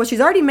sure. Well,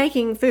 she's already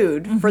making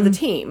food for the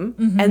team.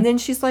 Mm-hmm. And then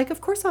she's like,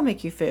 of course I'll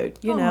make you food.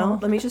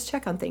 Let me just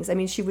check on things. I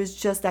mean, she was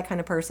just that kind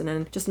of person.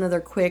 And just another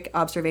quick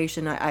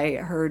observation, I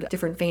heard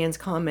different fans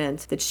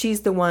comment that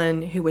she's the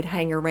one who would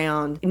hang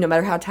around, no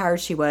matter how tired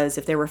she was.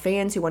 If there were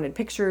fans who wanted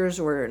pictures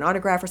or an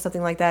autograph or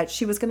something like that,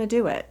 she was going to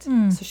do it.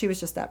 So she was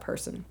just that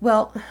person.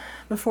 Well,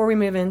 before we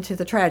move into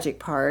the tragic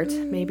part,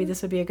 maybe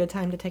this would be a good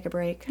time to take a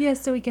break.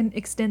 Yes, so we can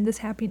extend this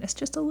happiness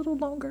just a little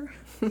longer.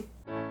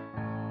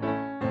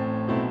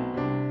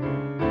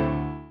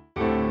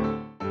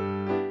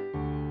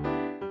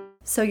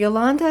 So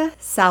Yolanda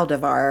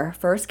Saldivar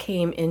first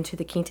came into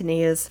the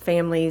Quintanillas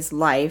family's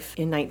life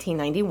in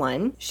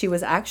 1991. She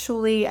was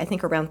actually, I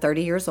think, around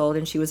 30 years old,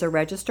 and she was a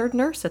registered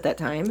nurse at that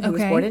time who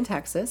was born in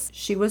Texas.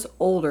 She was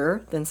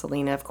older than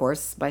Selena, of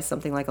course, by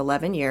something like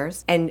 11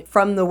 years. And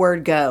from the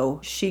word go,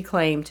 she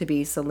claimed to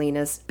be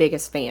Selena's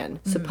biggest fan.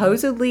 Mm-hmm.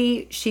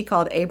 Supposedly, she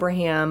called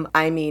Abraham,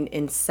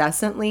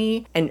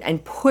 incessantly,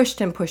 and pushed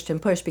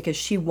because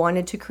she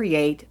wanted to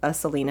create a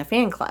Selena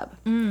fan club.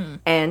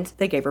 And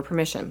they gave her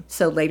permission.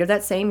 So later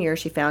that same year,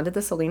 she founded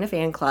the Selena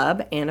Fan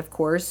Club, and of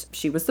course,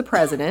 she was the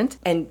president.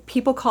 And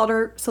people called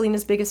her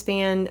Selena's biggest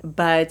fan,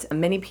 but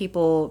many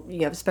people,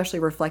 especially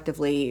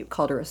reflectively,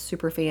 called her a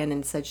super fan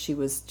and said she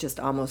was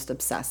just almost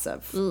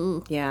obsessive.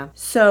 Yeah.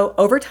 So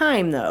over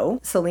time, though,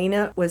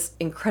 Selena was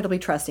incredibly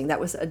trusting. That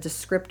was a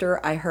descriptor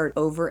I heard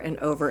over and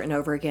over and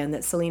over again,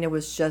 that Selena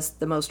was just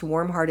the most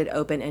warm-hearted,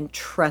 open, and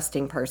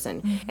trusting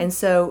person. Mm-hmm. And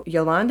so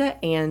Yolanda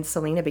and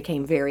Selena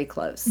became very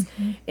close.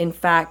 Mm-hmm. In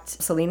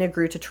fact, Selena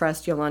grew to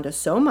trust Yolanda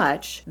so much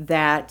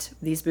that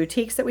these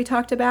boutiques that we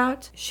talked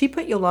about, she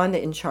put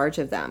Yolanda in charge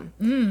of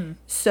them.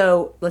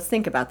 So let's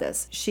think about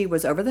this. She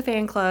was over the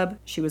fan club.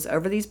 She was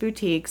over these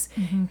boutiques.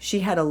 Mm-hmm. She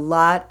had a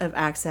lot of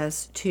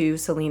access to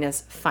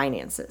Selena's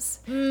finances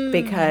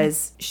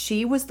because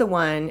she was the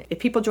one, if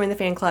people joined the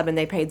fan club and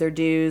they paid their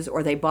dues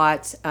or they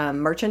bought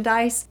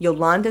merchandise,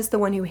 Yolanda's the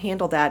one who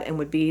handled that and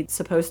would be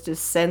supposed to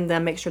send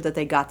them, make sure that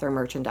they got their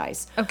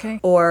merchandise. Okay.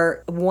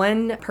 Or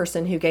one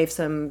person who gave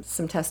some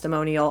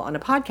testimonial on a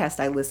podcast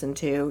I listened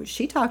to,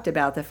 she talked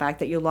about the fact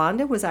that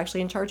Yolanda was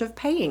actually in charge of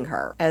paying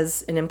her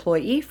as an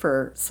employee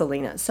for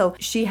Selena. So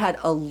she had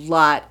a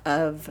lot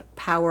of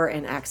power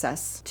and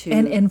access to...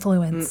 And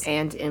influence.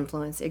 And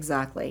influence,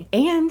 exactly.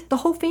 And the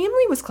whole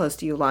family was close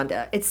to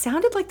Yolanda. It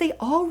sounded like they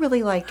all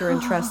really liked her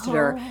and trusted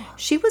her.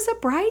 She was a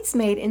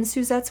bridesmaid in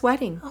Suzette's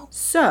wedding.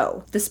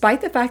 So,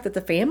 despite the fact that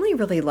the family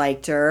really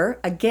liked her,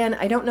 again,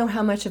 I don't know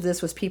how much of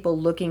this was people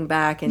looking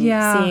back and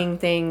seeing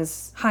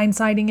things...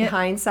 Hindsighting it.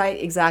 Hindsight,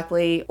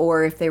 exactly.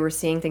 Or if they were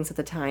seeing things at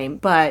the time,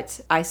 but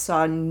I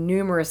saw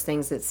numerous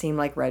things that seemed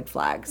like red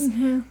flags.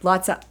 Mm-hmm.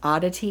 Lots of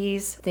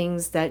oddities,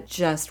 things that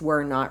just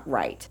were not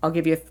right. I'll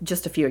give you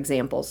just a few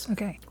examples.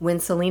 Okay. When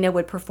Selena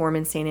would perform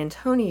in San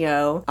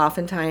Antonio,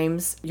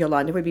 oftentimes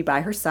Yolanda would be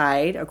by her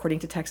side. According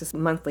to Texas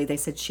Monthly, they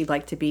said she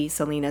liked to be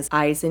Selena's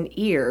eyes and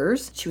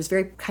ears. She was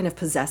very kind of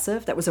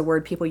possessive. That was a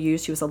word people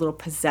used. She was a little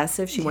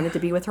possessive. She wanted to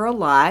be with her a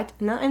lot.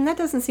 And that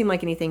doesn't seem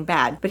like anything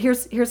bad. But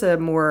here's a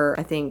more,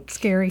 I think...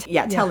 Scary.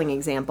 Telling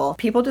example.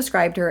 People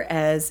described her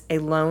as a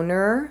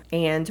loner,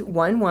 and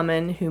one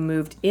woman who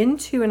moved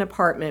into an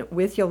apartment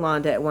with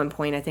Yolanda at one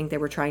point, I think they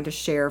were trying to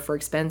share for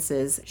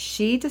expenses,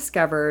 she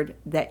discovered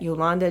that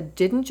Yolanda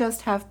didn't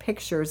just have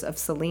pictures of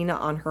Selena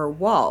on her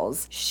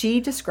walls. She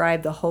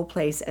described the whole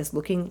place as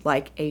looking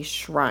like a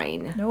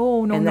shrine.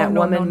 No. And that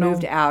woman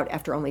moved out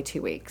after only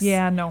 2 weeks.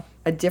 Yeah, no.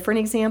 A different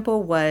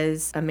example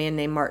was a man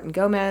named Martin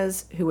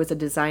Gomez, who was a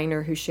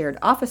designer who shared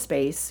office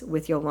space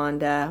with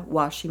Yolanda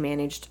while she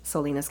managed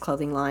Selena's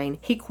clothing line.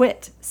 He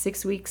quit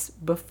 6 weeks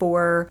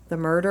before the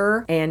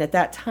murder, and at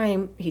that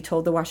time, he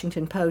told the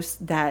Washington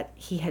Post that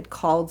he had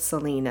called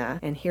Selena,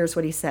 and here's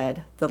what he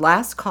said. "The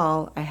last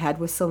call I had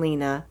with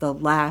Selena, the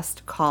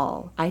last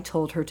call, I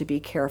told her to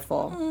be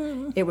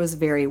careful. It was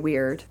very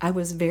weird. I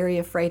was very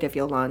afraid of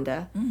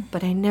Yolanda,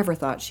 but I never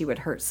thought she would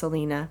hurt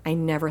Selena. I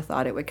never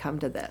thought it would come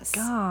to this."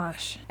 God.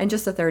 gosh. And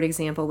just a third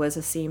example was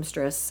a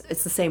seamstress.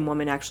 It's the same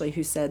woman, actually,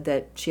 who said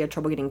that she had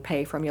trouble getting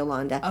pay from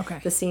Yolanda. Okay.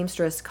 The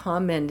seamstress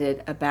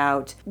commented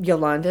about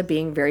Yolanda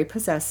being very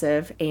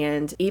possessive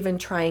and even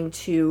trying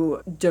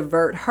to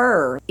divert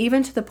her,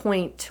 even to the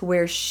point to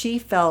where she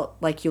felt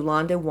like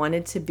Yolanda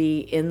wanted to be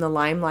in the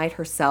limelight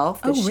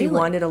herself, that she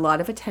wanted a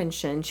lot of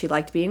attention. She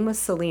liked being with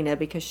Selena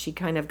because she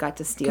kind of got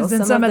to steal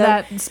some of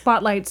that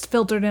spotlight's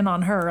filtered in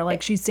on her,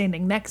 like she's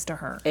standing next to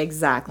her.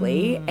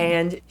 Exactly.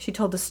 And she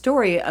told the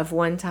story of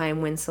one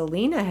time when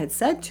Selena had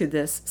said to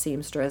this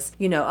seamstress,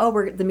 you know,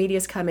 oh, the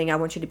media's coming, I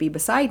want you to be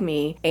beside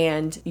me.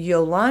 And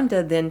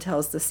Yolanda then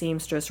tells the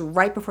seamstress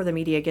right before the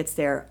media gets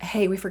there,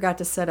 hey, we forgot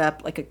to set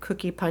up like a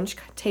cookie punch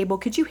table.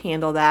 Could you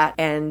handle that?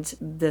 And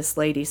this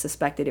lady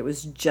suspected it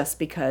was just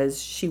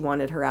because she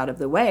wanted her out of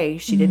the way.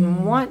 She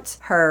didn't want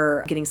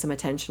her getting some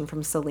attention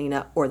from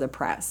Selena or the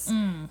press.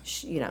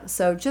 You know,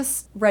 so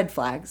just red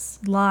flags.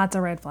 Lots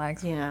of red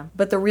flags. Yeah.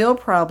 But the real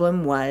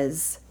problem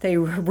was they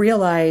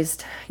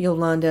realized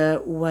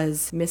Yolanda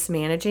was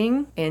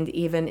mismanaging and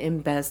even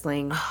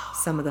embezzling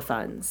some of the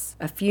funds.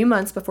 A few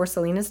months before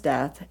Selena's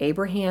death,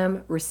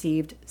 Abraham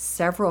received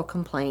several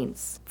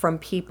complaints from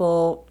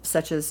people,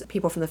 such as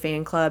people from the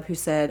fan club who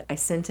said, I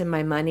sent him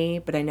my money,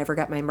 but I never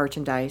got my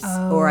merchandise,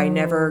 or I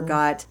never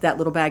got that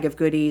little bag of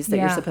goodies that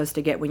you're supposed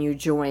to get when you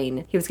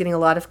join. He was getting a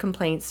lot of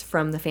complaints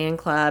from the fan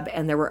club,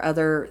 and there were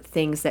other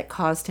things that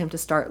caused him to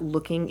start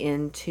looking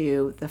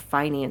into the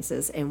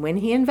finances. And when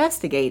he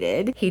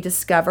investigated, he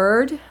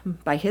discovered,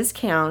 by his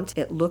count,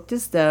 it looked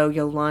as though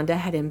Yolanda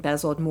had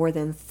embezzled more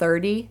than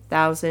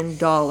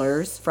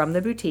 $30,000 from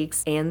the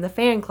boutiques and the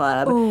fan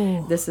club.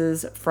 Ooh. This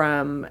is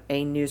from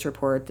a news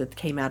report that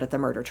came out at the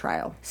murder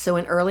trial. So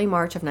in early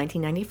March of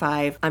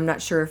 1995, I'm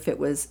not sure if it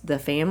was the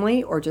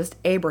family or just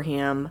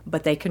Abraham,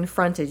 but they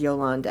confronted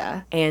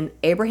Yolanda. And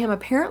Abraham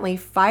apparently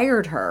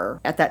fired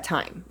her at that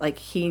time. Like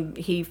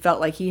he felt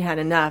like he had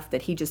enough,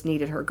 that he just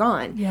needed her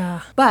gone.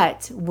 Yeah.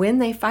 But when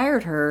they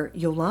fired her,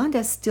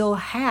 Yolanda still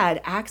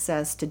had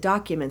access to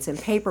documents and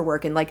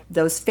paperwork and like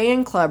those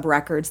fan club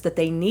records that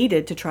they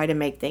needed to try to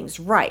make things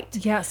right.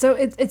 Yeah, so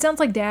it sounds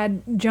like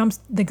Dad jumps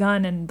the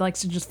gun and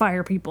likes to just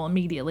fire people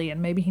immediately,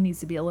 and maybe he needs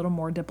to be a little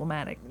more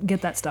diplomatic.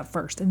 Get that stuff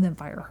first and then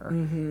fire her.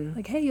 Mm-hmm.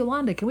 Like, hey,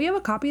 Yolanda, can we have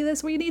a copy of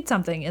this? We need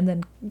something, and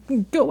then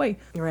go away.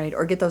 Right,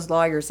 or get those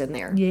lawyers in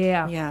there.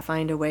 Yeah. Yeah,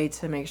 find a way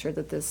to make sure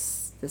that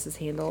this is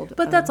handled.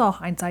 But that's all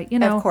hindsight, you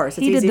know. Of course,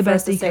 it's he easy did the for us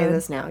best to he say could.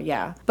 this now,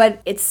 yeah.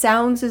 But it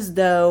sounds as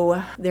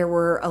though there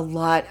were a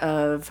lot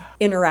of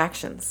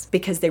interactions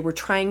because they were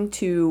trying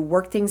to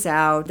work things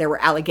out. There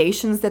were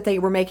allegations that they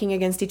were making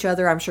against each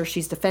other. I'm sure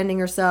she's defending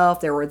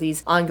herself. There were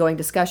these ongoing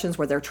discussions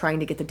where they're trying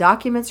to get the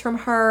documents from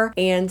her.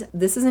 And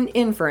this is an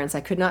inference.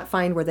 I could not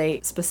find where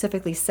they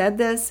specifically said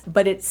this,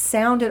 but it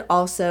sounded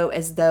also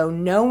as though,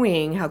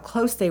 knowing how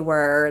close they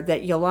were,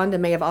 that Yolanda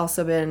may have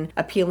also been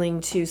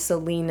appealing to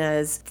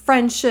Selena's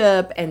friendship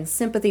and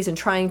sympathies and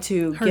trying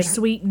to her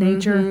sweet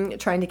nature,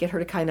 trying to get her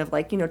to kind of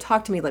like, you know,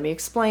 talk to me, let me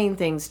explain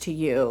things to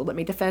you, let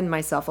me defend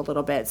myself a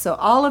little bit. So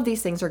all of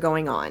these things are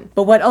going on.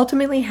 But what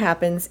ultimately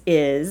happens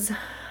is,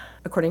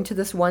 according to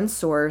this one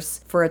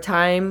source, for a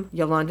time,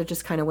 Yolanda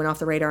just kind of went off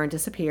the radar and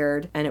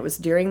disappeared. And it was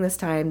during this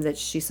time that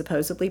she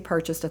supposedly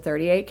purchased a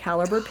 .38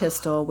 caliber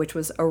pistol, which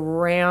was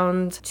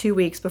around 2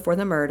 weeks before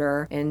the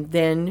murder. And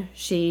then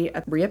she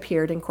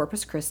reappeared in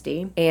Corpus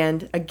Christi.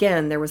 And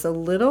again, there was a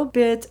little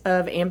bit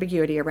of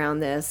ambiguity around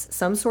this.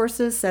 Some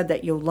sources said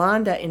that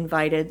Yolanda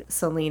invited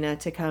Selena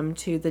to come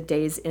to the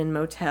Days Inn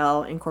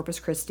Motel in Corpus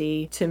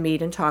Christi to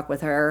meet and talk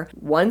with her.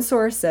 One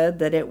source said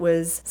that it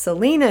was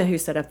Selena who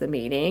set up the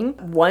meeting.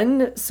 One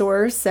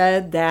source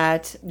said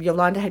that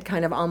Yolanda had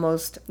kind of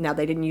almost, now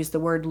they didn't use the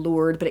word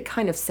lured, but it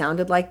kind of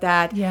sounded like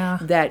that. Yeah.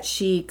 That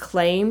she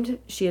claimed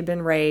she had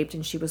been raped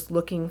and she was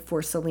looking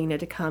for Selena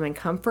to come and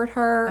comfort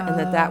her,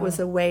 and that was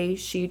a way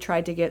she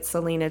tried to get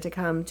Selena to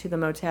come to the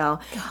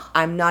motel.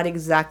 I'm not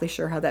exactly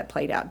sure how that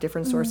played out.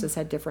 Different sources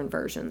had different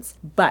versions.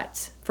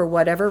 But for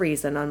whatever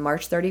reason, on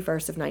March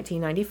 31st of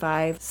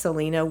 1995,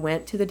 Selena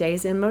went to the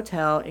Days Inn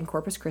Motel in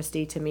Corpus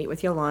Christi to meet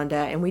with Yolanda,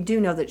 and we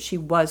do know that she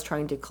was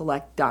trying to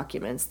collect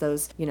documents,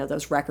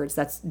 those records.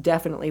 That's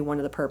definitely one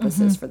of the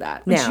purposes for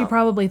that. Now, she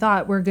probably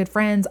thought, we're good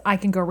friends, I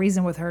can go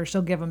reason with her,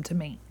 she'll give them to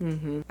me.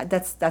 Mm-hmm.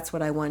 That's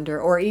what I wonder.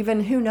 Or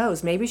even, who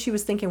knows, maybe she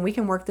was thinking, we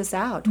can work this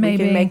out.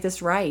 Maybe. We can make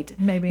this right.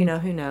 Maybe. You know,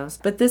 who knows.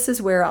 But this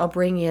is where I'll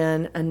bring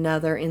in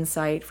another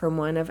insight from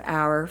one of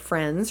our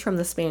friends from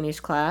the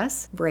Spanish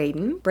class,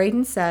 Braden.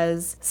 Braden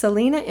says,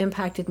 Selena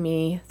impacted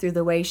me through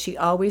the way she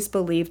always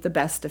believed the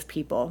best of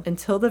people.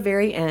 Until the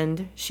very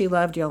end, she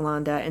loved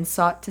Yolanda and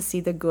sought to see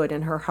the good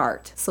in her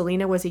heart.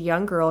 Selena was was a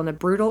young girl in a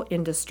brutal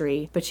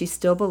industry, but she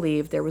still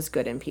believed there was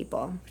good in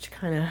people. Which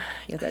kind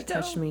of, that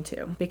touched me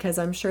too. Because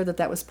I'm sure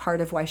that was part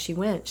of why she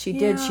went. She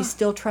did. She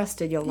still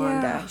trusted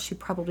Yolanda. Yeah. She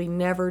probably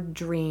never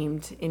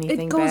dreamed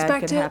anything bad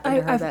could happen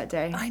to her that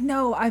day. I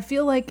know. I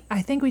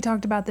think we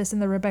talked about this in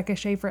the Rebecca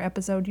Schaefer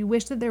episode. You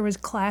wish that there was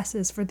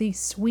classes for these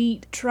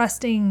sweet,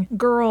 trusting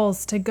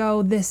girls to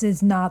go, this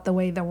is not the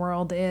way the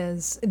world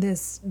is.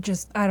 This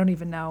just, I don't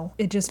even know.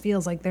 It just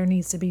feels like there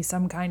needs to be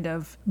some kind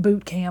of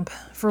boot camp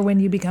for when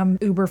you become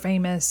uber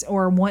famous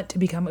or want to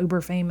become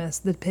uber famous,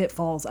 the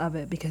pitfalls of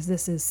it, because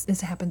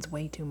this happens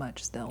way too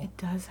much still. It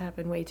does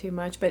happen way too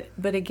much.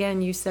 But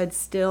again, you said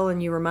still,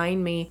 and you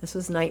remind me, this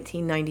was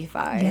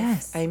 1995.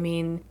 Yes. I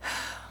mean,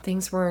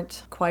 things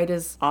weren't quite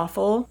as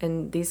awful,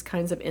 and these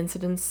kinds of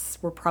incidents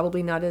were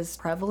probably not as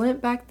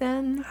prevalent back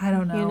then. I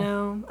don't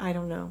know. I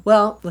don't know.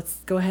 Well, let's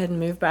go ahead and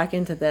move back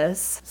into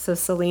this. So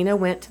Selena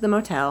went to the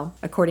motel.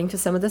 According to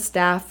some of the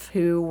staff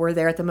who were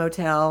there at the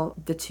motel,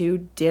 the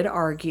two did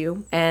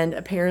argue, and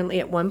apparently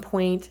at one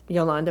point,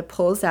 Yolanda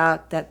pulls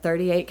out that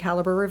 .38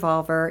 caliber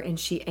revolver, and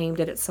she aimed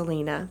it at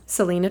Selena.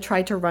 Selena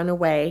tried to run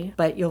away,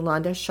 but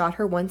Yolanda shot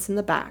her once in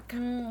the back.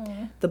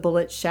 The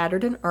bullet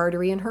shattered an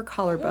artery in her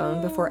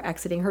collarbone before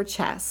exiting her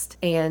chest,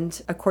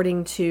 and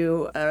according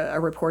to a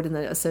report in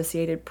the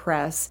Associated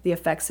Press, the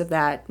effects of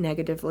that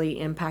negatively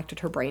impacted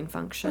her brain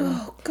function.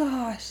 Oh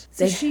gosh.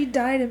 So she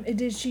died.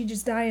 Did she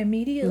just die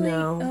immediately?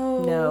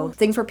 No.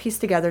 Things were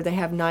pieced together. They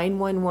have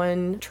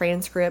 911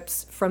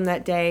 transcripts from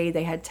that day.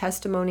 They had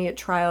testimony at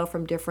trial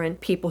from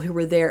different people who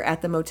were there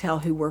at the motel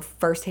who were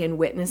firsthand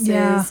witnesses.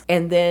 Yeah.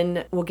 And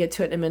then we'll get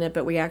to it in a minute,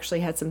 but we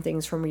actually had some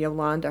things from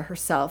Yolanda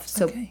herself.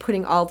 So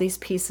putting all these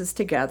pieces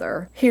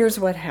together, here's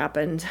what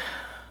happened.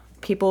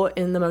 People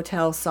in the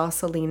motel saw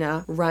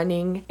Selena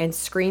running and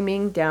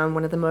screaming down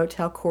one of the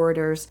motel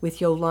corridors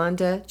with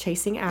Yolanda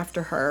chasing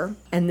after her.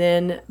 And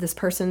then this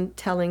person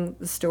telling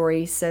the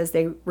story says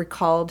they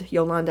recalled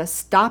Yolanda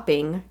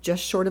stopping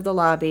just short of the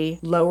lobby,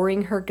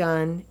 lowering her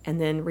gun,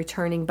 and then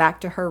returning back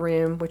to her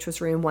room, which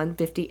was room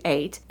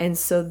 158. And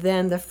so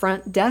then the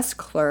front desk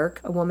clerk,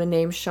 a woman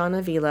named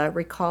Shauna Vila,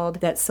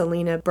 recalled that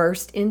Selena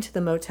burst into the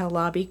motel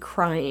lobby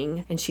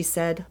crying, and she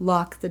said,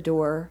 "Lock the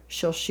door.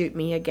 She'll shoot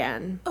me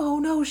again." Oh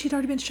no, she'd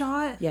already been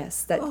shot?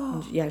 Yes,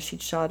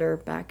 she'd shot her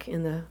back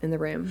in the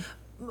room.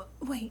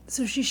 Wait,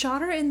 so she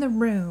shot her in the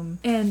room,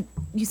 and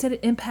you said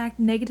it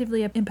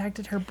negatively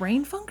impacted her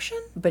brain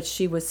function? But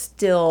she was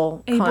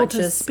still able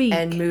conscious to speak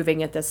and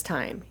moving at this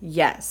time.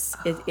 Yes,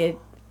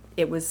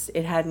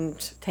 it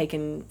hadn't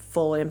taken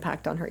full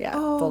impact on her yet,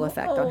 full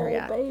effect on her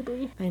yet.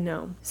 Baby. I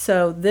know.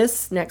 So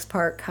this next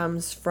part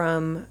comes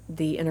from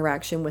the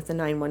interaction with the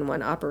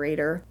 911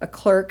 operator. A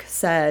clerk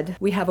said,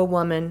 "We have a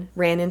woman,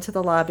 ran into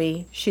the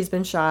lobby. She's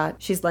been shot.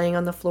 She's laying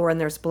on the floor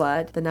and there's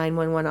blood." The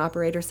 911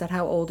 operator said,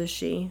 "How old is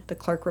she?" The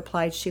clerk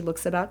replied, "She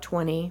looks about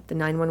 20. The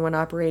 911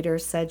 operator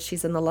said,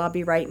 "She's in the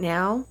lobby right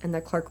now?" And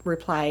the clerk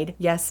replied,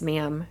 "Yes,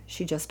 ma'am.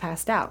 She just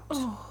passed out."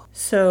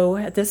 So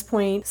at this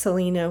point,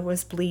 Selena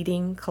was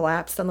bleeding,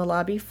 collapsed on the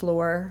lobby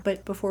floor,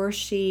 but before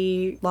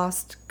she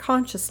lost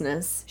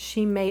consciousness,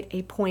 she made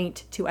a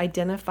point to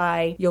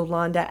identify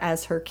Yolanda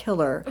as her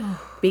killer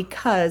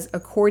because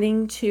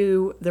according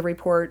to the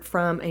report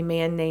from a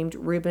man named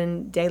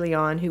Ruben De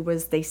Leon, who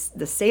was the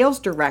sales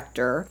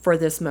director for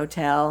this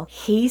motel,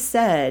 he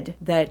said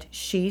that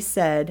she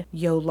said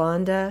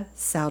Yolanda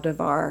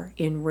Saldivar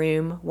in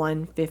room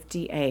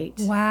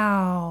 158.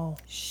 Wow.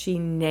 She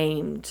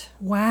named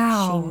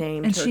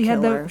and her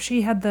killer.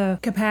 She had the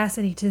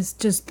capacity to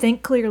just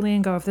think clearly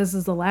and go, if this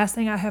is the last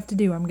thing I have to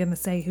do, I'm going to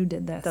say who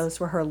did this.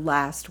 Those were her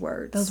last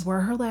words. Those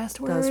were her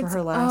last words? Those were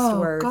her last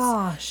words. Oh,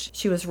 gosh.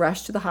 She was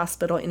rushed to the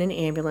hospital in an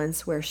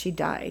ambulance where she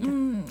died.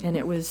 And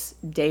it was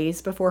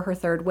days before her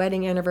third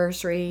wedding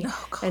anniversary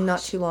and not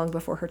too long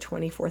before her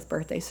 24th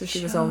birthday. So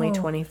she was only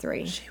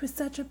 23. She was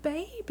such a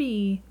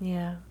baby.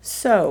 Yeah.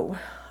 So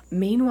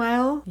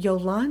meanwhile,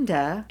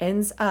 Yolanda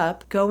ends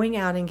up going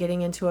out and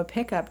getting into a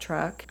pickup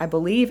truck, I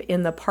believe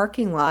in the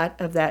parking lot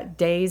of that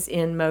Days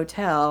Inn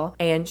motel,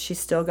 and she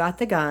still got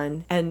the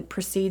gun, and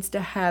proceeds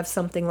to have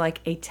something like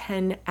a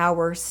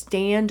 10-hour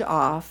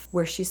standoff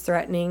where she's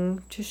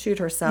threatening to shoot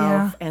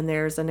herself, and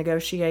there's a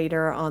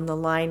negotiator on the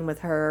line with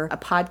her. A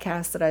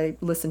podcast that I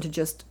listened to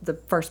just the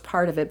first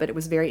part of it, but it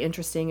was very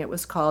interesting. It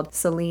was called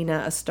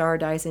Selena, A Star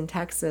Dies in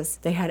Texas.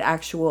 They had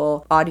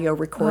actual audio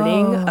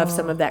recording of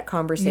some of that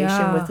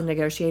conversation with the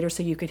negotiator,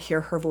 so you could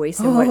hear her voice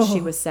and what she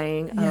was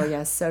saying. Oh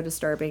yes, so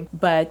disturbing.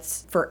 But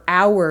for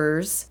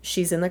hours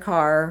she's in the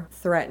car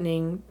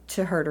threatening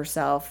to hurt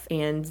herself,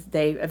 and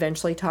they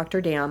eventually talked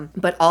her down.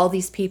 But all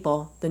these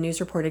people, the news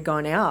report had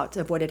gone out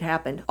of what had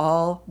happened.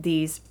 All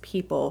these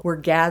people were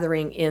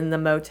gathering in the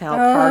motel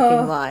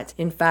parking lot.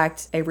 In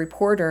fact, a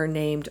reporter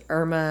named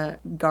Irma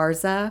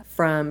Garza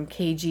from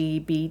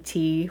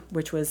KGBT,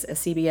 which was a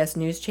CBS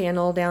news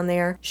channel down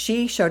there,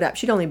 she showed up.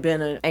 She'd only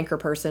been an anchor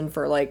person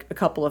for like a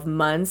couple of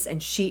months,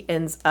 and she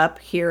ends up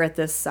here at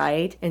this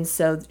site. And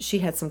so she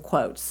had some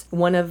quotes.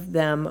 One of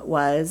them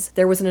was,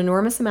 "There was an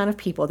enormous amount of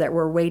people that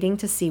were waiting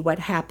to see what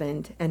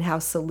happened and how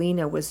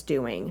Selena was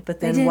doing. But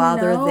They then didn't while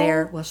they're know?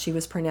 there, well, she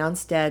was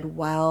pronounced dead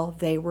while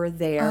they were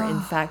there.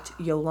 In fact,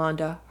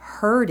 Yolanda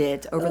heard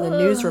it over the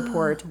news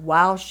report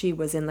while she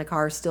was in the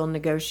car still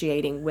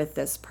negotiating with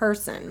this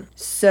person.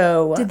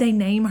 So Did they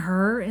name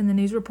her in the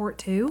news report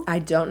too? I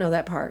don't know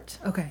that part.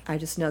 Okay. I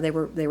just know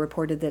they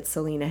reported that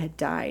Selena had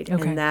died,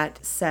 Okay. and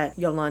that set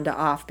Yolanda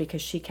off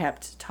because she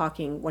kept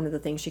talking. One of the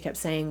things she kept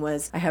saying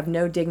was, "I have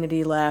no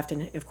dignity left,"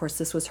 and of course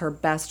this was her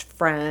best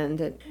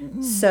friend.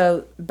 And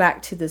so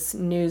back to this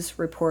news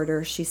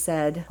reporter, she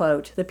said,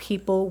 quote, "The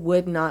people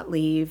would not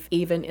leave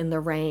even in the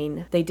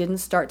rain. They didn't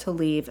start to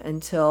leave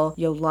until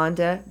Yolanda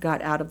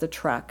got out of the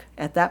truck.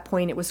 At that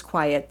point it was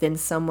quiet. Then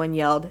someone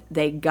yelled,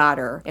 'They got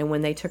her.' And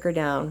when they took her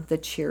down, the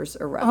cheers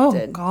Oh,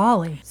 erupted."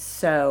 golly.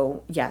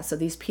 So, yeah, so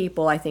these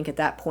people, I think at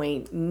that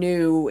point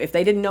knew, if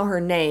they didn't know her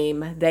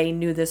name, they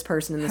knew this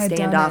person in the Had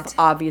done standoff it.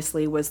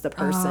 obviously was the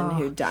person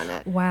who'd done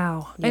it.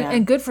 Wow. Yeah.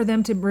 And good for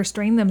them to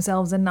restrain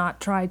themselves and not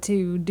try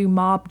to do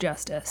mob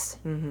justice.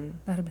 Mm-hmm.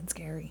 That'd have been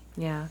scary.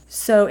 Yeah.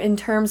 So, in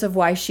terms of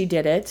why she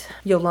did it,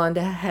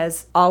 Yolanda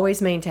has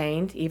always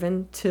maintained,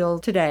 even till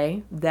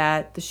today,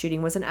 that the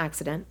shooting was an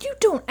accident. You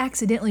don't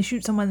accidentally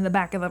shoot someone in the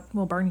back of the...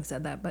 Well, Bernie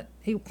said that, but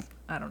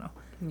I don't know.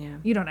 Yeah.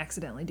 You don't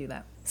accidentally do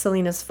that.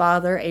 Selena's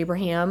father,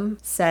 Abraham,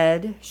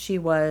 said she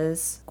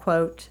was,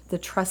 quote, "the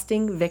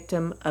trusting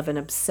victim of an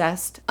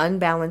obsessed,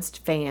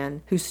 unbalanced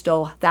fan who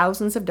stole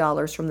thousands of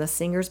dollars from the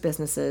singer's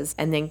businesses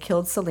and then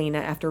killed Selena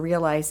after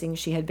realizing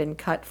she had been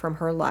cut from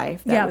her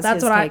life." That was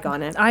that's his what take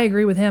on it. I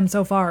agree with him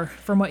so far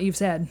from what you've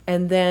said.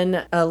 And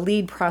then a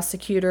lead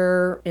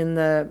prosecutor in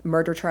the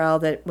murder trial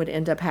that would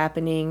end up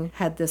happening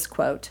had this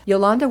quote,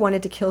 "Yolanda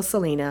wanted to kill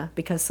Selena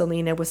because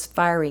Selena was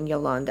firing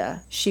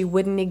Yolanda. She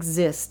wouldn't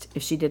exist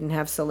if she didn't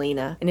have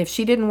Selena. And if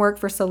she didn't work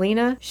for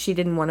Selena, she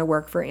didn't want to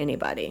work for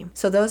anybody."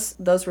 So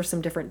those were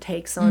some different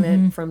takes on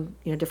it from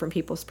different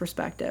people's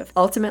perspective.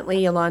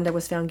 Ultimately, Yolanda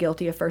was found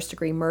guilty of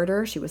first-degree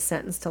murder. She was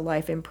sentenced to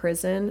life in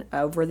prison.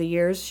 Over the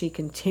years, she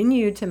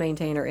continued to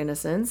maintain her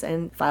innocence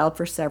and filed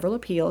for several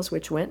appeals,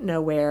 which went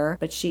nowhere.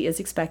 But she is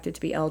expected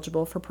to be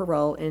eligible for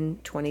parole in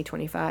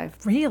 2025.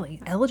 Really?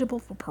 Eligible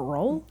for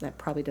parole? That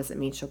probably doesn't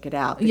mean she'll get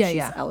out, but Yeah, she's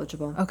yeah.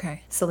 eligible.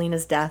 Okay.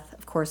 Selena's death,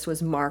 of course,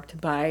 was marked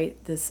by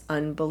this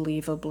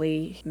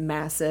unbelievably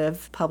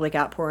massive public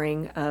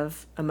outpouring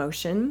of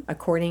emotion.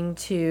 According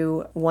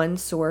to one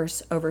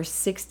source, over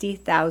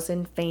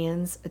 60,000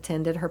 fans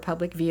attended her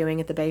public viewing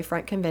at the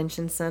Bayfront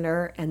Convention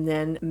Center, and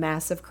then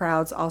massive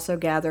crowds also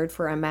gathered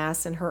for a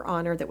mass in her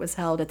honor that was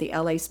held at the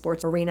LA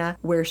Sports Arena,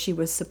 where she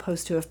was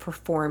supposed to have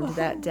performed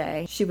that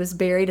day. She was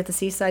buried at the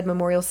Seaside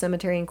Memorial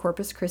Cemetery in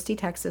Corpus Christi,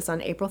 Texas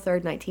on April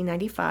 3rd,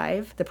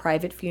 1995. The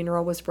private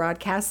funeral was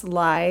broadcast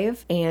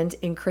live, and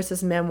in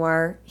Chris's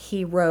memoir,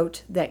 he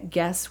wrote that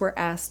guests were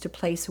asked to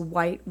place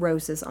white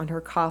roses on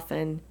her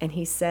coffin, and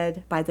he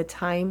said by the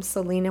time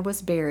Selena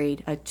was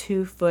buried, a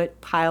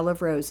 2-foot pile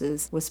of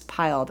roses was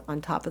piled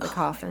on top of the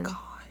coffin.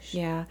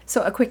 Yeah.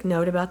 So a quick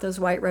note about those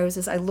white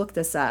roses. I looked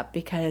this up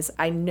because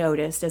I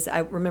noticed, as I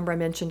remember I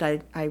mentioned,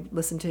 I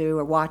listened to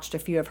or watched a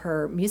few of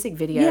her music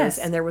videos, Yes.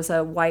 and there was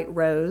a white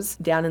rose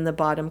down in the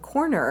bottom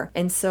corner.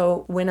 And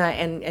so when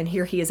and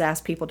here he has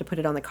asked people to put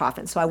it on the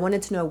coffin. So I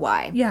wanted to know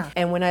why. Yeah.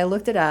 And when I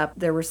looked it up,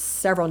 there were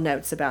several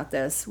notes about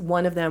this.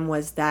 One of them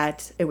was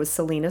that it was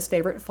Selena's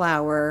favorite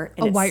flower.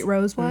 And A white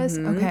rose was?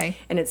 Okay.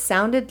 and it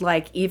sounded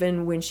like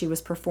even when she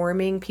was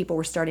performing, people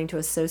were starting to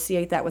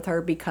associate that with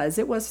her because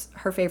it was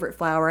her favorite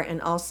flower, and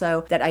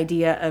also that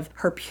idea of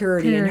her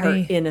purity and her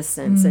Purity.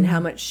 innocence and how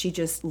much she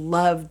just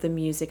loved the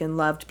music and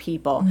loved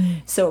people.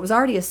 So it was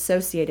already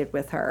associated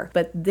with her.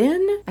 But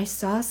then I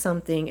saw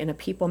something in a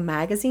People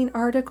magazine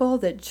article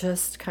that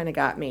just kind of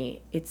got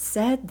me. It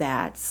said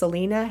that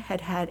Selena had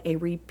had a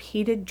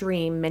repeated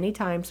dream many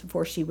times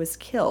before she was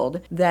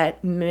killed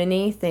that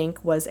many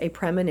think was a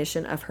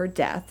premonition of her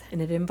death,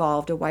 and it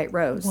involved a white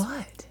rose.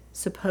 What?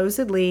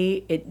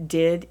 Supposedly, it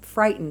did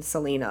frighten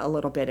Selena a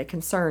little bit. It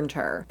concerned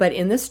her. But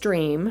in this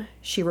dream,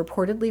 she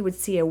reportedly would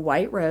see a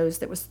white rose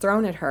that was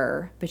thrown at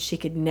her, but she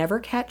could never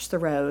catch the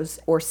rose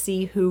or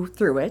see who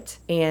threw it.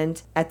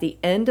 And at the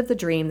end of the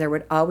dream, there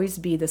would always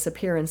be this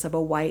appearance of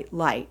a white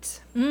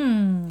light.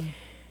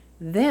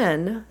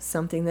 Then,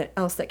 something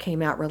else that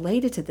came out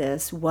related to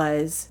this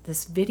was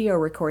this video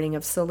recording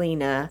of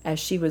Selena as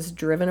she was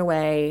driven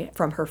away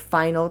from her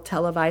final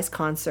televised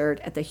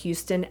concert at the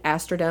Houston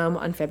Astrodome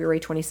on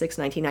February 26,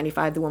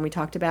 1995, the one we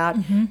talked about.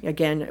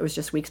 Again, it was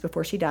just weeks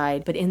before she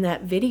died. But in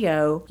that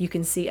video, you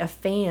can see a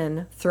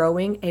fan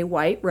throwing a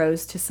white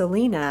rose to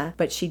Selena,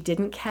 but she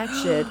didn't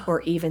catch it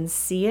or even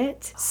see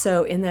it.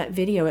 So in that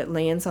video, it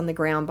lands on the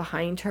ground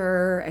behind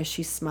her as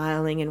she's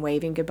smiling and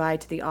waving goodbye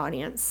to the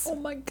audience. Oh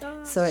my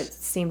God. So it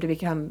seemed to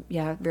become,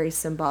 very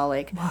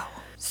symbolic. Wow.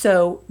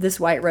 So this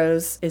white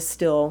rose is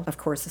still, of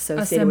course,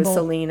 associated with symbol.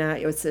 Selena.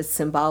 It's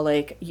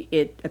symbolic.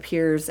 It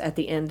appears at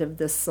the end of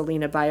the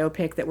Selena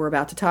biopic that we're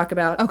about to talk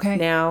about Okay.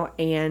 now.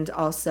 And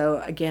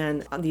also,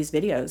 again, on these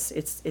videos,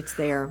 it's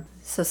there.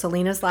 So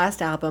Selena's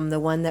last album, the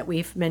one that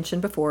we've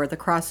mentioned before, the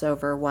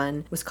crossover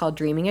one, was called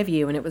Dreaming of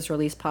You, and it was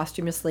released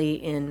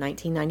posthumously in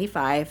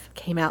 1995.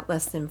 Came out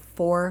less than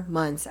 4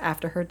 months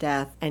after her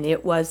death, and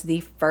it was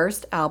the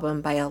first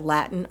album by a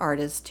Latin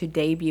artist to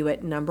debut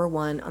at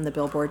 #1 on the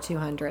Billboard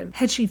 200.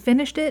 Had she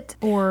finished it,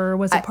 or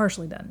was it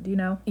partially done? Do you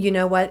know? You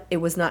know what? It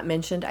was not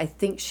mentioned. I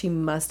think she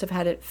must have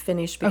had it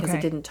finished because Okay.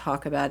 it didn't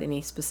talk about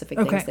any specific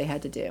Okay. things they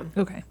had to do.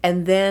 Okay.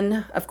 And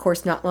then, of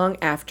course, not long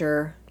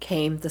after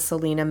came the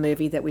Selena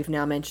movie that we've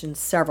now mentioned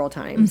several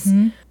times.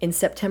 In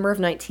September of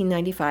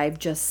 1995,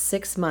 just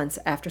 6 months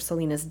after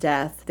Selena's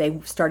death, they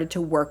started to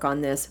work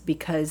on this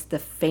because the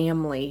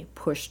family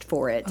pushed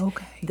for it.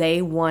 Okay. They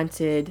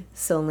wanted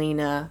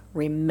Selena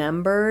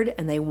remembered,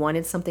 and they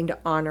wanted something to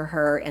honor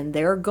her, and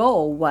their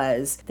goal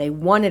was they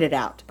wanted it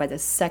out by the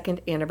 2nd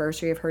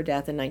anniversary of her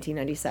death in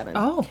 1997.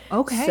 Oh,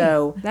 okay.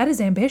 So that is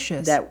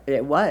ambitious. that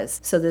it was.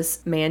 So this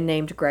man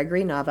named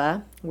Gregory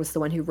Nava was the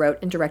one who wrote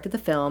and directed the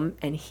film,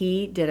 and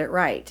he did it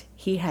right.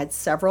 He had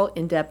several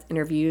in-depth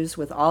interviews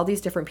with all these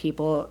different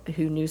people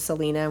who knew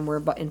Selena and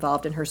were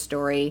involved in her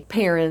story,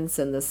 parents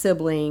and the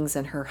siblings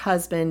and her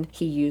husband.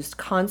 He used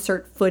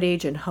concert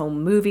footage and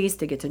home movies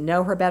to get to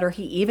know her better.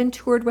 He even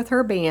toured with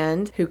her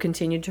band, who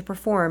continued to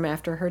perform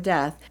after her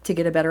death, to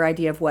get a better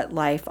idea of what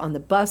life on the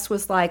bus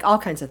was like, all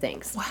kinds of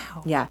things.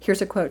 Wow. Yeah,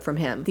 here's a quote from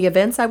him. "The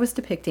events I was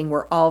depicting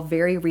were all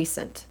very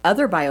recent.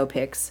 Other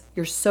biopics,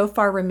 you're so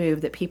far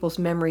removed that people's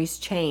memories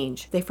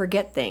change. They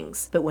forget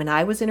things. But when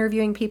I was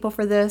interviewing people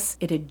for this,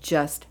 it had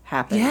just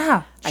happened."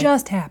 Yeah,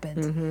 just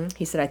happened.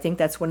 He said, "I think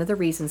that's one of the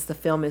reasons the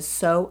film is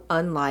so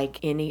unlike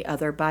any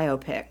other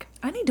biopic."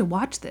 I need to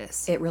watch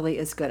this. It really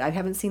is good. I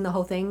haven't seen the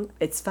whole thing.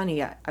 It's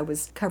funny. I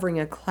was covering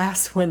a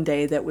class one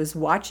day that was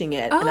watching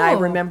it, and I Oh.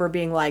 remember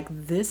being like,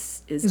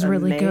 this is It's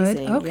really good.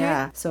 amazing. Okay.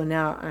 Yeah. So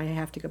now I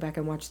have to go back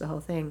and watch the whole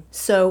thing.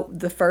 So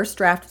the first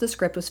draft of the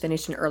script was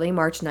finished in early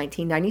March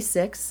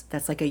 1996.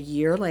 That's like a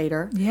year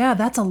later. Yeah,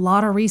 that's a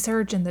lot of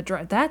research in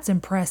the that's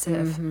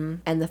impressive.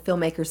 And the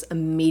filmmakers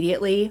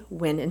immediately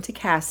went into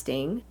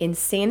casting. In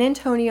San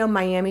Antonio,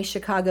 Miami,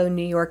 Chicago,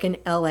 New York, and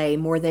LA,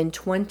 more than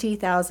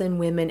 20,000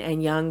 women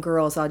and young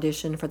girls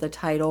auditioned for the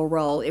title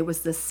role. It was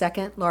the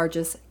second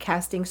largest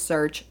casting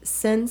search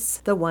since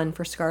the one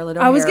for Scarlett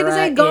O'Hara. I was gonna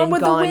say Gone in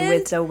with the Gone Wind.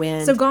 with the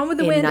Wind. So Gone with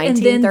the in Wind and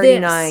then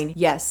 1939. this.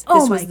 Yes,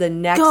 Oh this was my the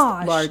next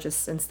gosh.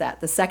 largest since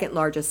that. The second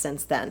largest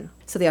since then.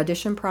 So the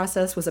audition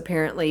process was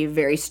apparently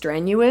very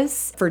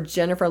strenuous. For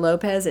Jennifer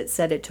Lopez, it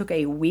said it took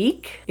a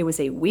week. It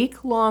was a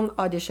week-long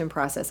audition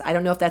process. I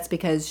don't know if that's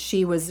because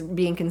she was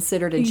being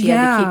considered and she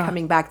had to keep Yeah.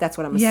 coming back. That's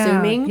what I'm Yeah,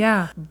 assuming.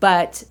 yeah.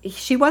 But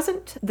she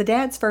wasn't the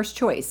dad's first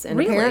choice. And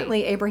Really?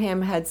 apparently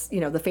Abraham had,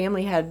 the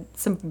family had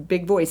some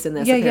big voice in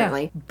this, Yeah, yeah.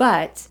 apparently.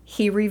 But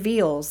he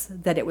reveals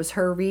that it was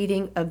her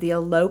reading of the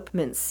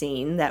elopement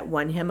scene that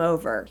won him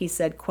over. He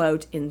said,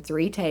 quote, "In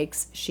 3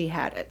 takes, she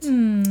had it."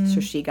 So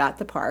she got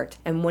the part.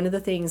 And one of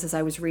the things, as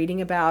I was reading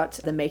about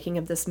the making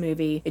of this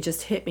movie, it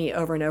just hit me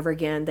over and over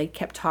again. They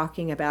kept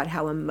talking about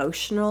how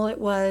emotional it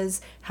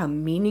was, how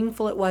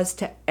meaningful it was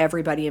to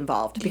everybody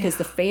involved. Because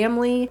the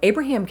family,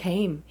 Abraham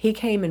came. He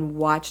came and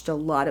watched a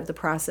lot of the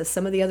process.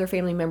 Some of the other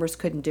family members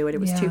couldn't do it.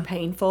 It was Yeah. too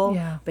painful.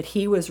 Yeah. But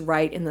he was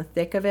right in the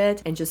thick of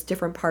it, and just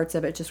different parts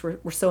of it just were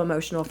so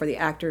emotional for the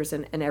actors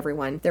and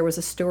everyone. There was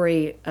a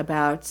story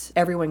about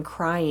everyone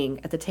crying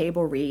at the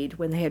table read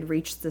when they had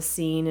reached the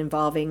scene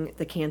involving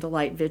the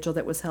candlelight vigil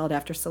that was held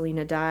after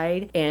Selena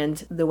died,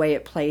 and the way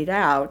it played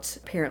out,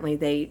 apparently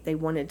they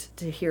wanted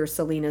to hear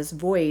Selena's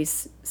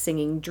voice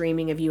singing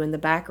Dreaming of You in the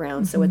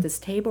background. So at this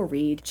table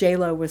read,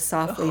 J-Lo was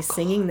softly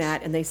singing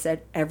that, and they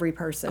said every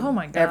person, Oh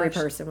my every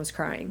gosh. person was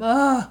crying.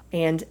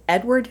 And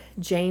Edward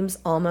James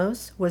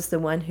Olmos was the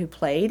one who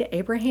played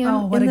Abraham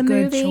Oh, what in a the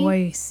good movie.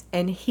 choice.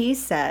 And he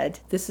said,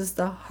 "This is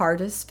the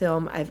hardest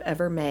film I've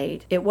ever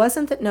made. It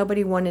wasn't that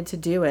nobody wanted to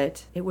do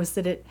it. It was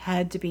that it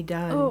had to be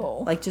done."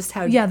 Oh. Like just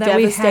how Yeah, that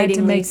we had to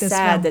devastatingly make this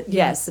sad film. that,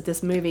 Yes. that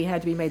this movie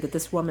had to be made, that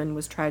this woman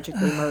was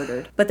tragically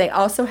murdered. But they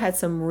also had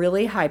some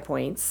really high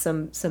points,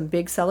 some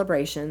big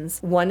celebrations.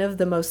 One of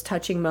the most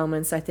touching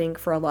moments, I think,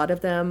 for a lot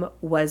of them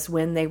was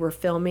when they were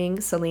filming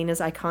Selena's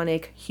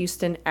iconic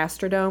Houston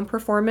Astrodome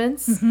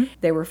performance. Mm-hmm.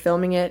 They were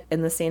filming it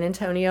in the San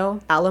Antonio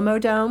Alamo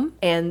Dome,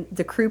 and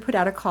the crew put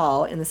out a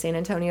call in the San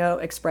Antonio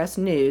Express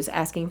News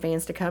asking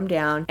fans to come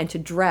down and to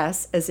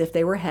dress as if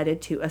they were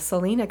headed to a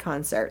Selena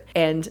concert.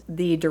 And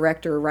the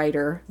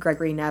director-writer,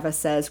 Gregory Nava,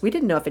 says, "We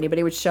didn't know if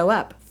anybody would show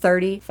up.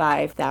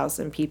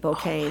 35,000 people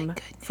came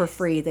for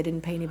free. They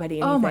didn't pay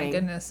anybody anything." Oh my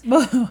goodness.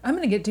 I'm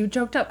going to get too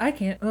choked up. I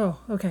can't. Oh,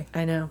 okay.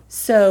 I know.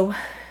 So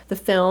the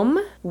film,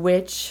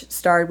 which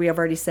starred, we have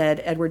already said,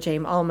 Edward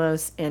James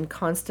Olmos, and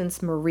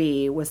Constance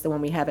Marie was the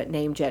one we haven't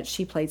named yet.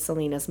 She played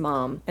Selena's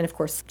mom. And of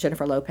course,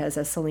 Jennifer Lopez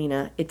as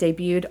Selena. It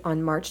debuted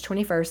on March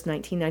 21st,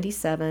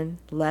 1997,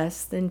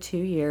 less than 2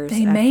 years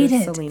They after made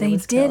it. Selena They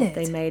was did killed. it.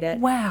 They made it.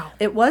 Wow.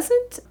 It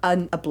wasn't a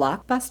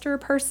blockbuster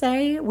per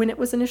se when it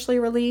was initially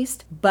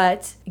released,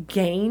 but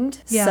gained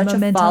such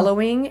momentum. a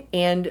following,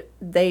 and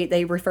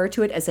they refer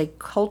to it as a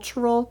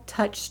cultural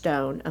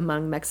touchstone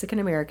among Mexican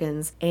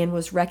Americans, and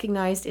was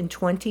recognized in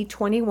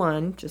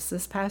 2021, just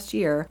this past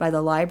year, by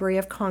the Library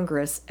of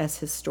Congress as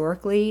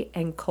historically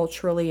and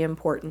culturally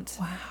important.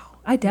 Wow.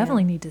 I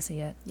definitely need to see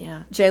it.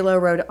 Yeah. J-Lo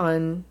wrote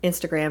on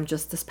Instagram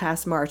just this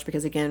past March,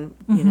 because again,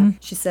 you know,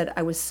 she said,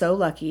 "I was so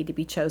lucky to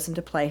be chosen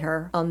to play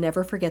her. I'll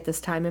never forget this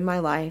time in my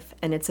life,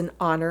 and it's an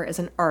honor as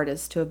an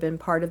artist to have been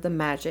part of the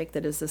magic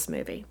that is this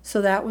movie."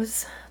 So that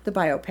was the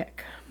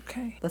biopic.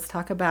 Okay. Let's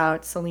talk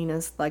about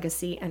Selena's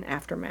legacy and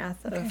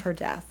aftermath of her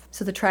death.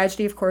 So the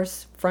tragedy, of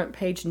course, front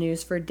page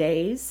news for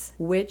days,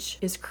 which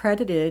is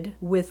credited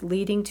with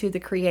leading to the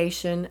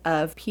creation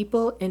of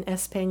People in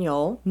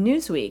Espanol,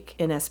 Newsweek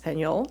in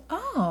Espanol,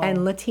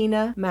 and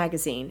Latina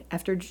Magazine,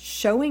 after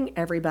showing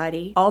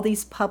everybody, all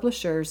these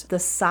publishers, the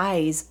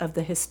size of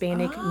the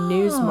Hispanic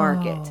news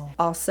market.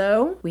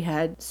 Also, we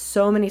had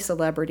so many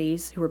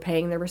celebrities who were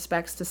paying their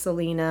respects to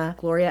Selena.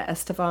 Gloria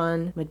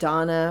Estefan,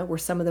 Madonna were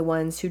some of the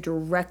ones who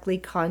directly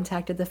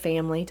contacted the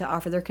family to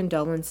offer their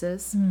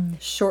condolences.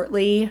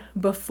 Shortly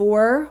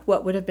before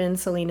what would have been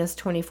Selena's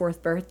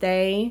 24th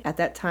birthday, at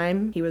that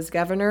time he was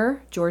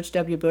governor, George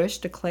W. Bush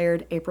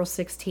declared April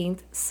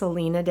 16th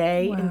Selena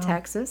Day in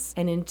Texas.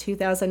 And in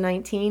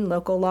 2019,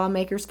 local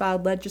lawmakers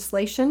filed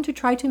legislation to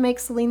try to make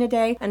Selena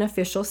Day an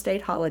official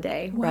state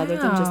holiday rather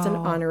than just an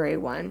honorary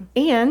one.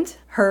 And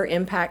her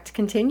impact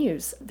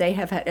continues. They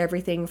have had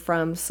everything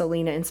from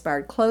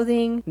Selena-inspired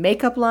clothing,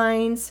 makeup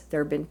lines,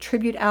 there have been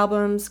tribute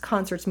albums,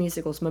 concerts,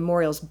 musicals,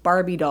 memorials,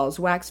 Barbie dolls,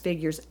 wax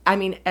figures, I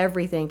mean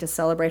everything to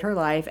celebrate her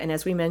life. And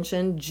as we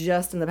mentioned,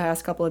 just in the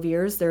past couple of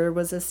years, there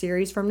was a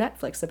series from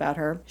Netflix about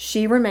her.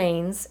 She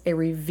remains a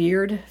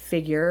revered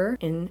figure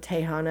in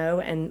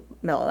Tejano and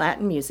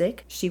Latin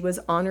music. She was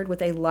honored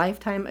with a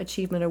Lifetime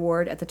Achievement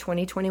Award at the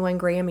 2021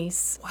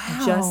 Grammys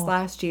just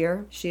last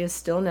year. She is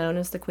still known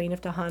as the Queen of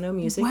Tejano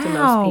music to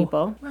most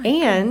people.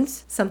 And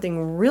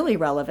something really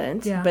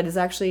relevant, but is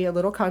actually a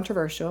little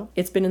controversial.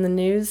 It's been in the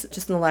news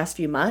just in the last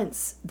few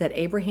months that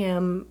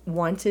Abraham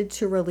wanted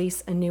to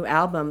release a new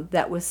album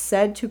that was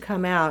said to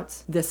come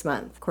out this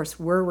month. Of course,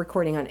 we're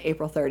recording on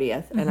April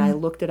 30th, and I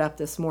looked it up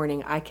this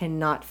morning. I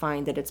cannot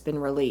find that it's been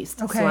released.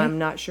 So I'm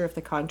not sure if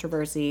the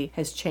controversy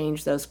has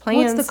changed those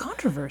plans. What's the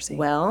controversy?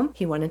 Well,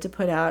 he wanted to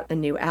put out a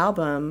new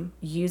album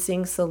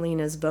using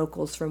Selena's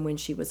vocals from when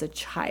she was a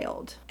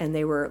child. And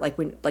they were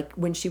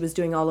when she was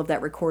doing all of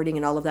that recording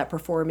and all of that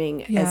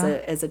performing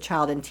as a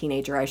child and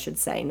teenager, I should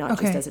say, not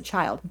just as a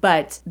child.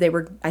 But they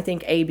were, I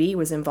think AB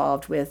was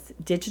involved with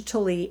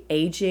digitally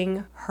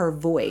aging her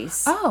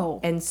voice.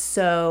 And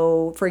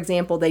so, for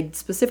example, they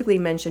specifically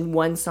mentioned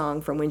one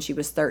song from when she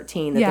was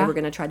 13 that they were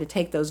going to try to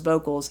take those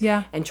vocals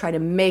and try to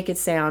make it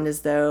sound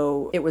as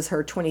though it was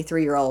her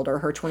 23-year-old or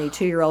her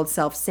 22-year-old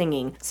self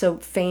singing. So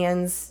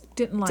fans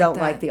don't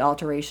like the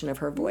alteration of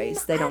her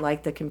voice. They don't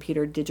like the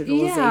computer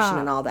digitalization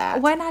and all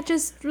that. Why not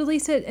just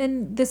release it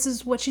and this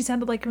is what she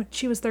sounded like when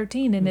she was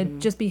 13 and it'd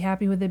just be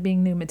happy with it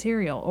being new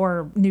material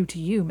or new to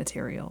you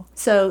material?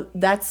 So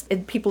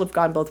people have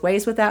gone both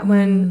ways with that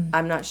one.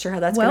 I'm not sure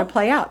how that's going to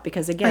play out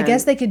because, again, I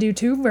guess they could do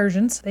two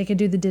versions. They could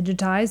do the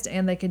digitized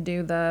and they could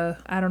do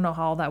I don't know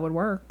how all that would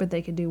work, but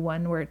they could do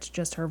one where it's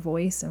just her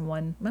voice and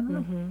one, I don't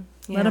know.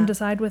 Let them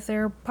decide with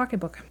their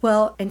pocketbook.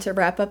 Well, and to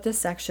wrap up this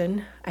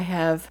section, I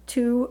have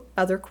two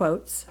other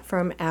quotes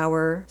from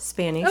our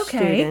Spanish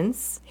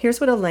students. Here's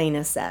what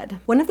Elena said.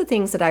 "One of the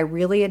things that I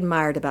really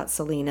admired about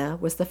Selena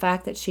was the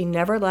fact that she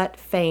never let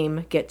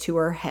fame get to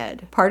her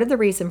head. Part of the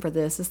reason for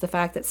this is the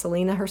fact that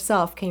Selena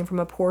herself came from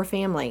a poor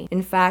family.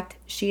 In fact,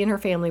 she and her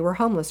family were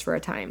homeless for a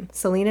time.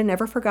 Selena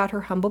never forgot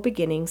her humble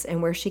beginnings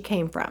and where she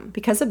came from.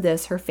 Because of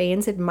this, her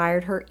fans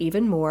admired her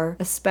even more,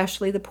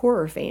 especially the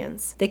poorer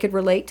fans. They could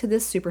relate to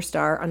this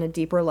superstar on a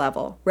deeper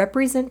level.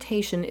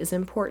 Representation is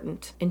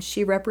important, and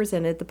she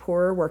represented the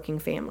poorer working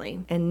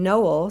family." And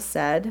Noel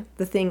said,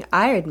 "The thing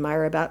I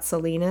admire about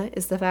Selena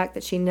is the fact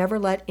that she never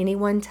let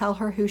anyone tell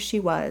her who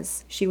she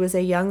was. She was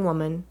a young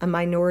woman, a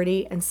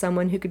minority, and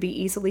someone who could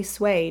be easily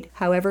swayed.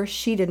 However,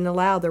 she didn't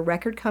allow the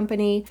record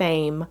company,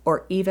 fame,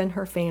 or even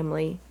her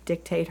family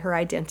dictate her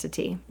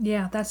identity."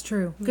 Yeah, that's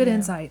true. Good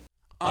insight.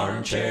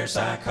 Armchair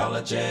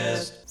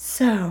psychologist.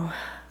 So,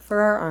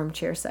 for our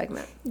armchair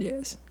segment.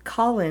 Yes.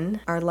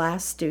 Colin, our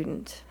last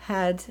student,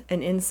 had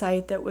an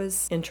insight that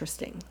was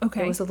interesting.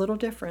 It was a little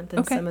different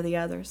than some of the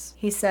others.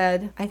 He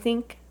said, "I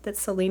think that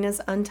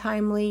Selena's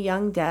untimely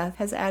young death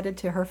has added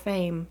to her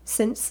fame.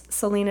 Since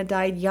Selena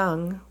died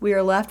young, we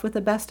are left with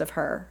the best of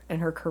her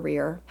and her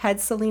career. Had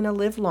Selena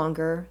lived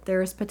longer,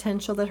 there is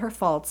potential that her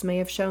faults may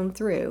have shown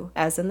through,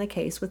 as in the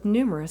case with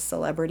numerous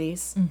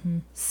celebrities."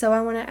 So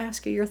I want to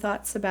ask you your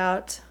thoughts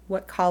about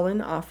what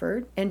Colin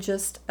offered and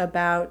just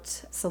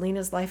about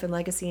Selena's life and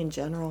legacy in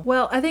general.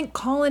 Well, I think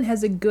Colin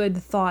has a good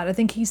thought. I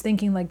think he's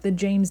thinking like the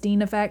James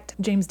Dean effect.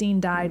 James Dean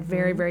died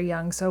very, very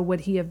young, so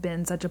would he have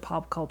been such a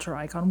pop culture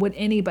icon? Would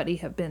anybody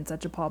have been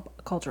such a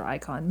pop culture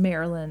icon?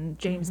 Marilyn,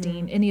 James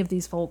Dean, any of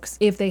these folks,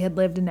 if they had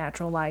lived a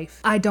natural life?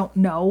 I don't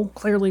know.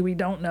 Clearly, we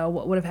don't know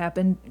what would have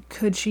happened.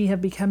 Could she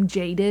have become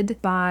jaded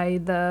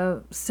by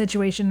the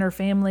situation in her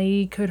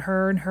family? Could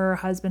her and her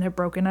husband have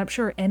broken up?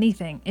 Sure,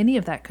 anything. Any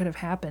of that could have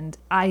happened.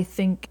 I I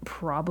think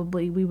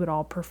probably we would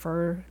all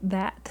prefer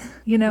that.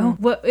 You know,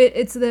 what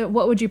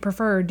would you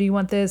prefer? Do you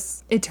want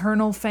this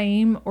eternal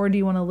fame, or do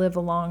you want to live a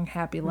long,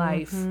 happy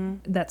life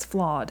that's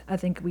flawed? I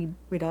think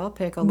we'd all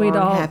pick a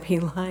long,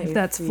 happy life.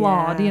 That's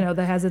flawed, you know,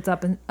 that has its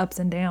ups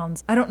and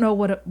downs. I don't know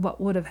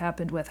what would have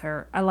happened with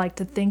her. I like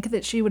to think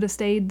that she would have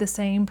stayed the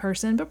same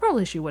person, but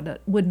probably she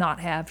would not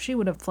have. She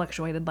would have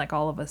fluctuated like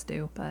all of us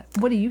do. But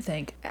what do you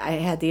think? I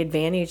had the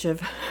advantage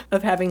of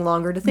having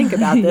longer to think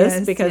about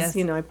this because,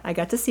 you know, I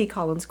got to see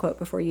Colin's quote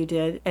before you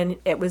did, and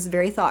it was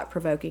very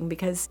thought-provoking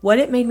because what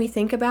it made me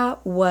think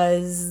about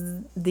was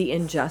the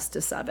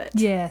injustice of it.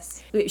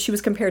 Yes. She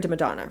was compared to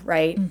Madonna,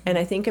 right? And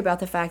I think about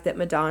the fact that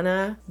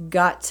Madonna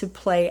got to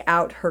play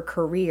out her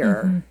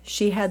career.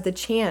 She had the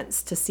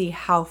chance to see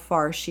how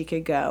far she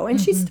could go.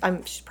 And she's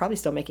probably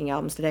still making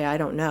albums today, I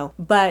don't know.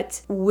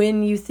 But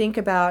when you think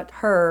about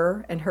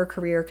her and her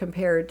career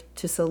compared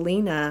to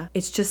Selena,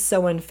 it's just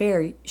so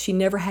unfair. She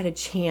never had a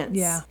chance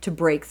to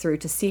break through,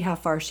 to see how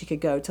far she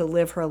could go, to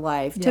live her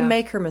life, to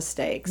make her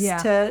mistakes,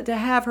 to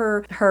have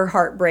her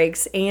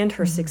heartbreaks and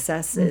her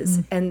successes.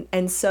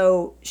 And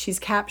so she's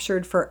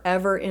captured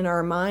forever in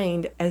our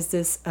mind as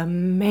this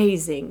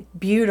amazing,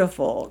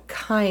 beautiful,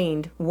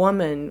 kind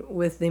woman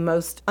with the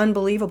most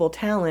unbelievable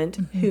talent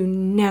who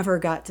never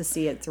got to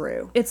see it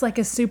through. It's like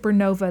a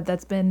supernova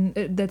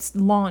that's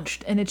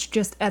launched, and it's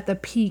just at the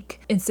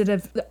peak instead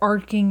of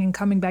arcing and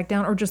coming back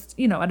down, or just,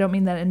 you know, I don't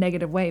mean that in a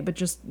negative way, but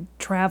just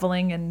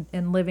traveling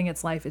and living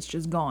its life. It's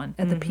just gone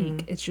at the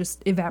peak. It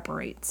just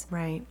evaporates.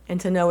 Right. And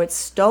to know it's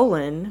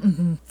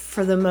stolen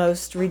for the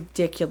most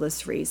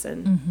ridiculous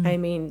reason. I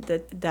mean,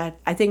 that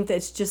I think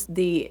that's just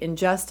the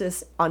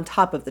injustice on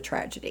top of the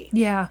tragedy.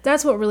 Yeah,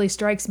 that's what really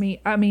strikes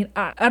me. I mean,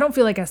 I don't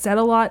feel like I said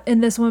a lot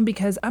in this one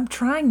because I'm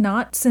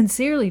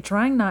sincerely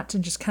trying not to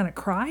just kind of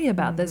cry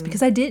about this,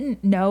 because I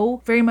didn't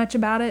know very much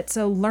about it.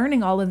 So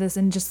learning all of this,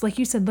 and just like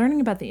you said,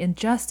 learning about the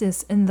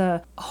injustice and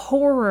the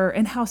horror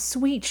and how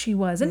sweet she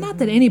was. And not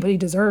that anybody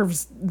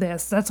deserves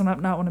this. That's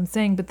not what I'm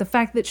saying. But the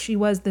fact that she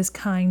was this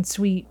kind,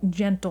 sweet,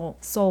 gentle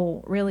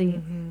soul,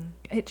 really,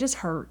 it just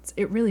hurts.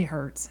 It really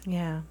hurts.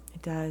 Yeah,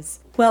 it does.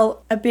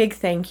 Well, a big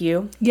thank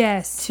you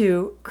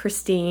to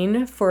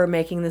Christine for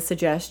making the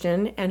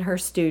suggestion, and her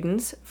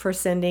students for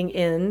sending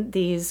in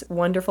these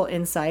wonderful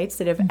insights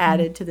that have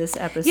added to this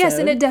episode. Yes,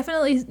 and it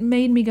definitely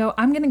made me go,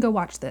 I'm going to go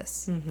watch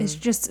this. It's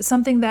just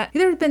something that,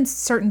 there have been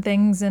certain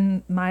things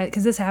in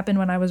because this happened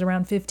when I was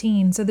around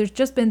 15, so there's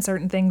just been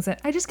certain things that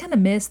I just kind of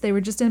missed. They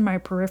were just in my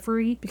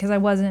periphery because I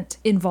wasn't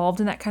involved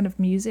in that kind of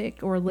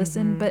music or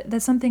listen, but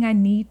that's something I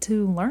need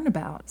to learn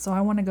about, so I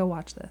want to go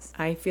watch this.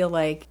 I feel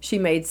like she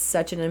made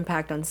such an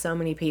impact on so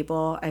many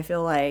people. I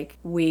feel like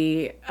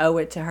we owe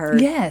it to her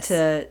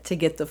to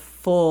get the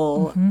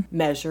full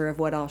measure of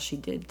what all she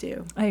did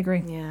do. I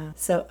agree. Yeah.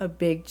 So a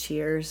big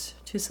cheers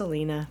to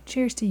Selena.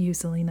 Cheers to you,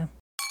 Selena.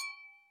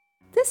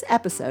 This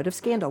episode of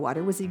Scandal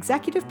Water was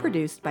executive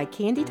produced by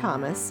Candy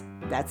Thomas,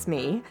 that's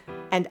me,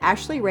 and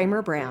Ashley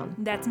Raymer Brown.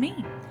 That's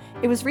me.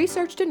 It was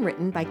researched and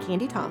written by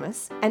Candy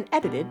Thomas and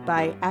edited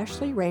by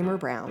Ashley Raymer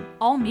Brown.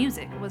 All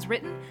music was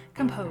written,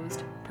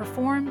 composed,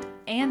 performed,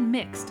 and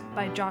mixed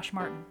by Josh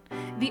Martin.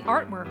 The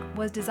artwork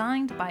was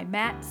designed by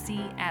Matt C.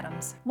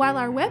 Adams, while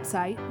our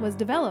website was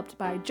developed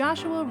by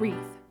Joshua Reith.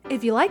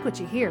 If you like what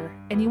you hear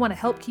and you want to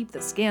help keep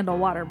the Scandal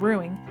Water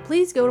brewing,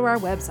 please go to our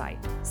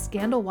website,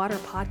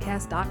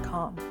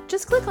 scandalwaterpodcast.com.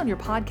 Just click on your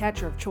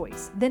podcatcher of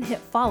choice, then hit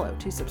follow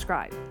to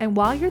subscribe. And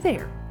while you're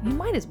there, you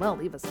might as well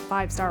leave us a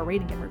 5-star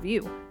rating and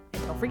review.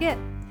 And don't forget,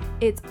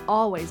 it's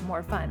always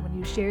more fun when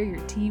you share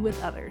your tea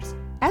with others.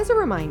 As a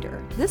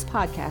reminder, this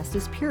podcast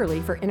is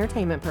purely for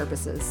entertainment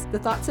purposes. The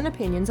thoughts and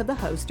opinions of the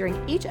host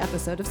during each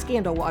episode of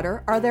Scandal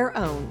Water are their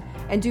own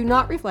and do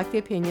not reflect the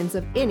opinions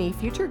of any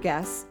future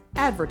guests,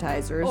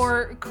 advertisers,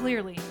 or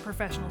clearly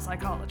professional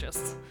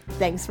psychologists.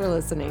 Thanks for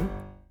listening.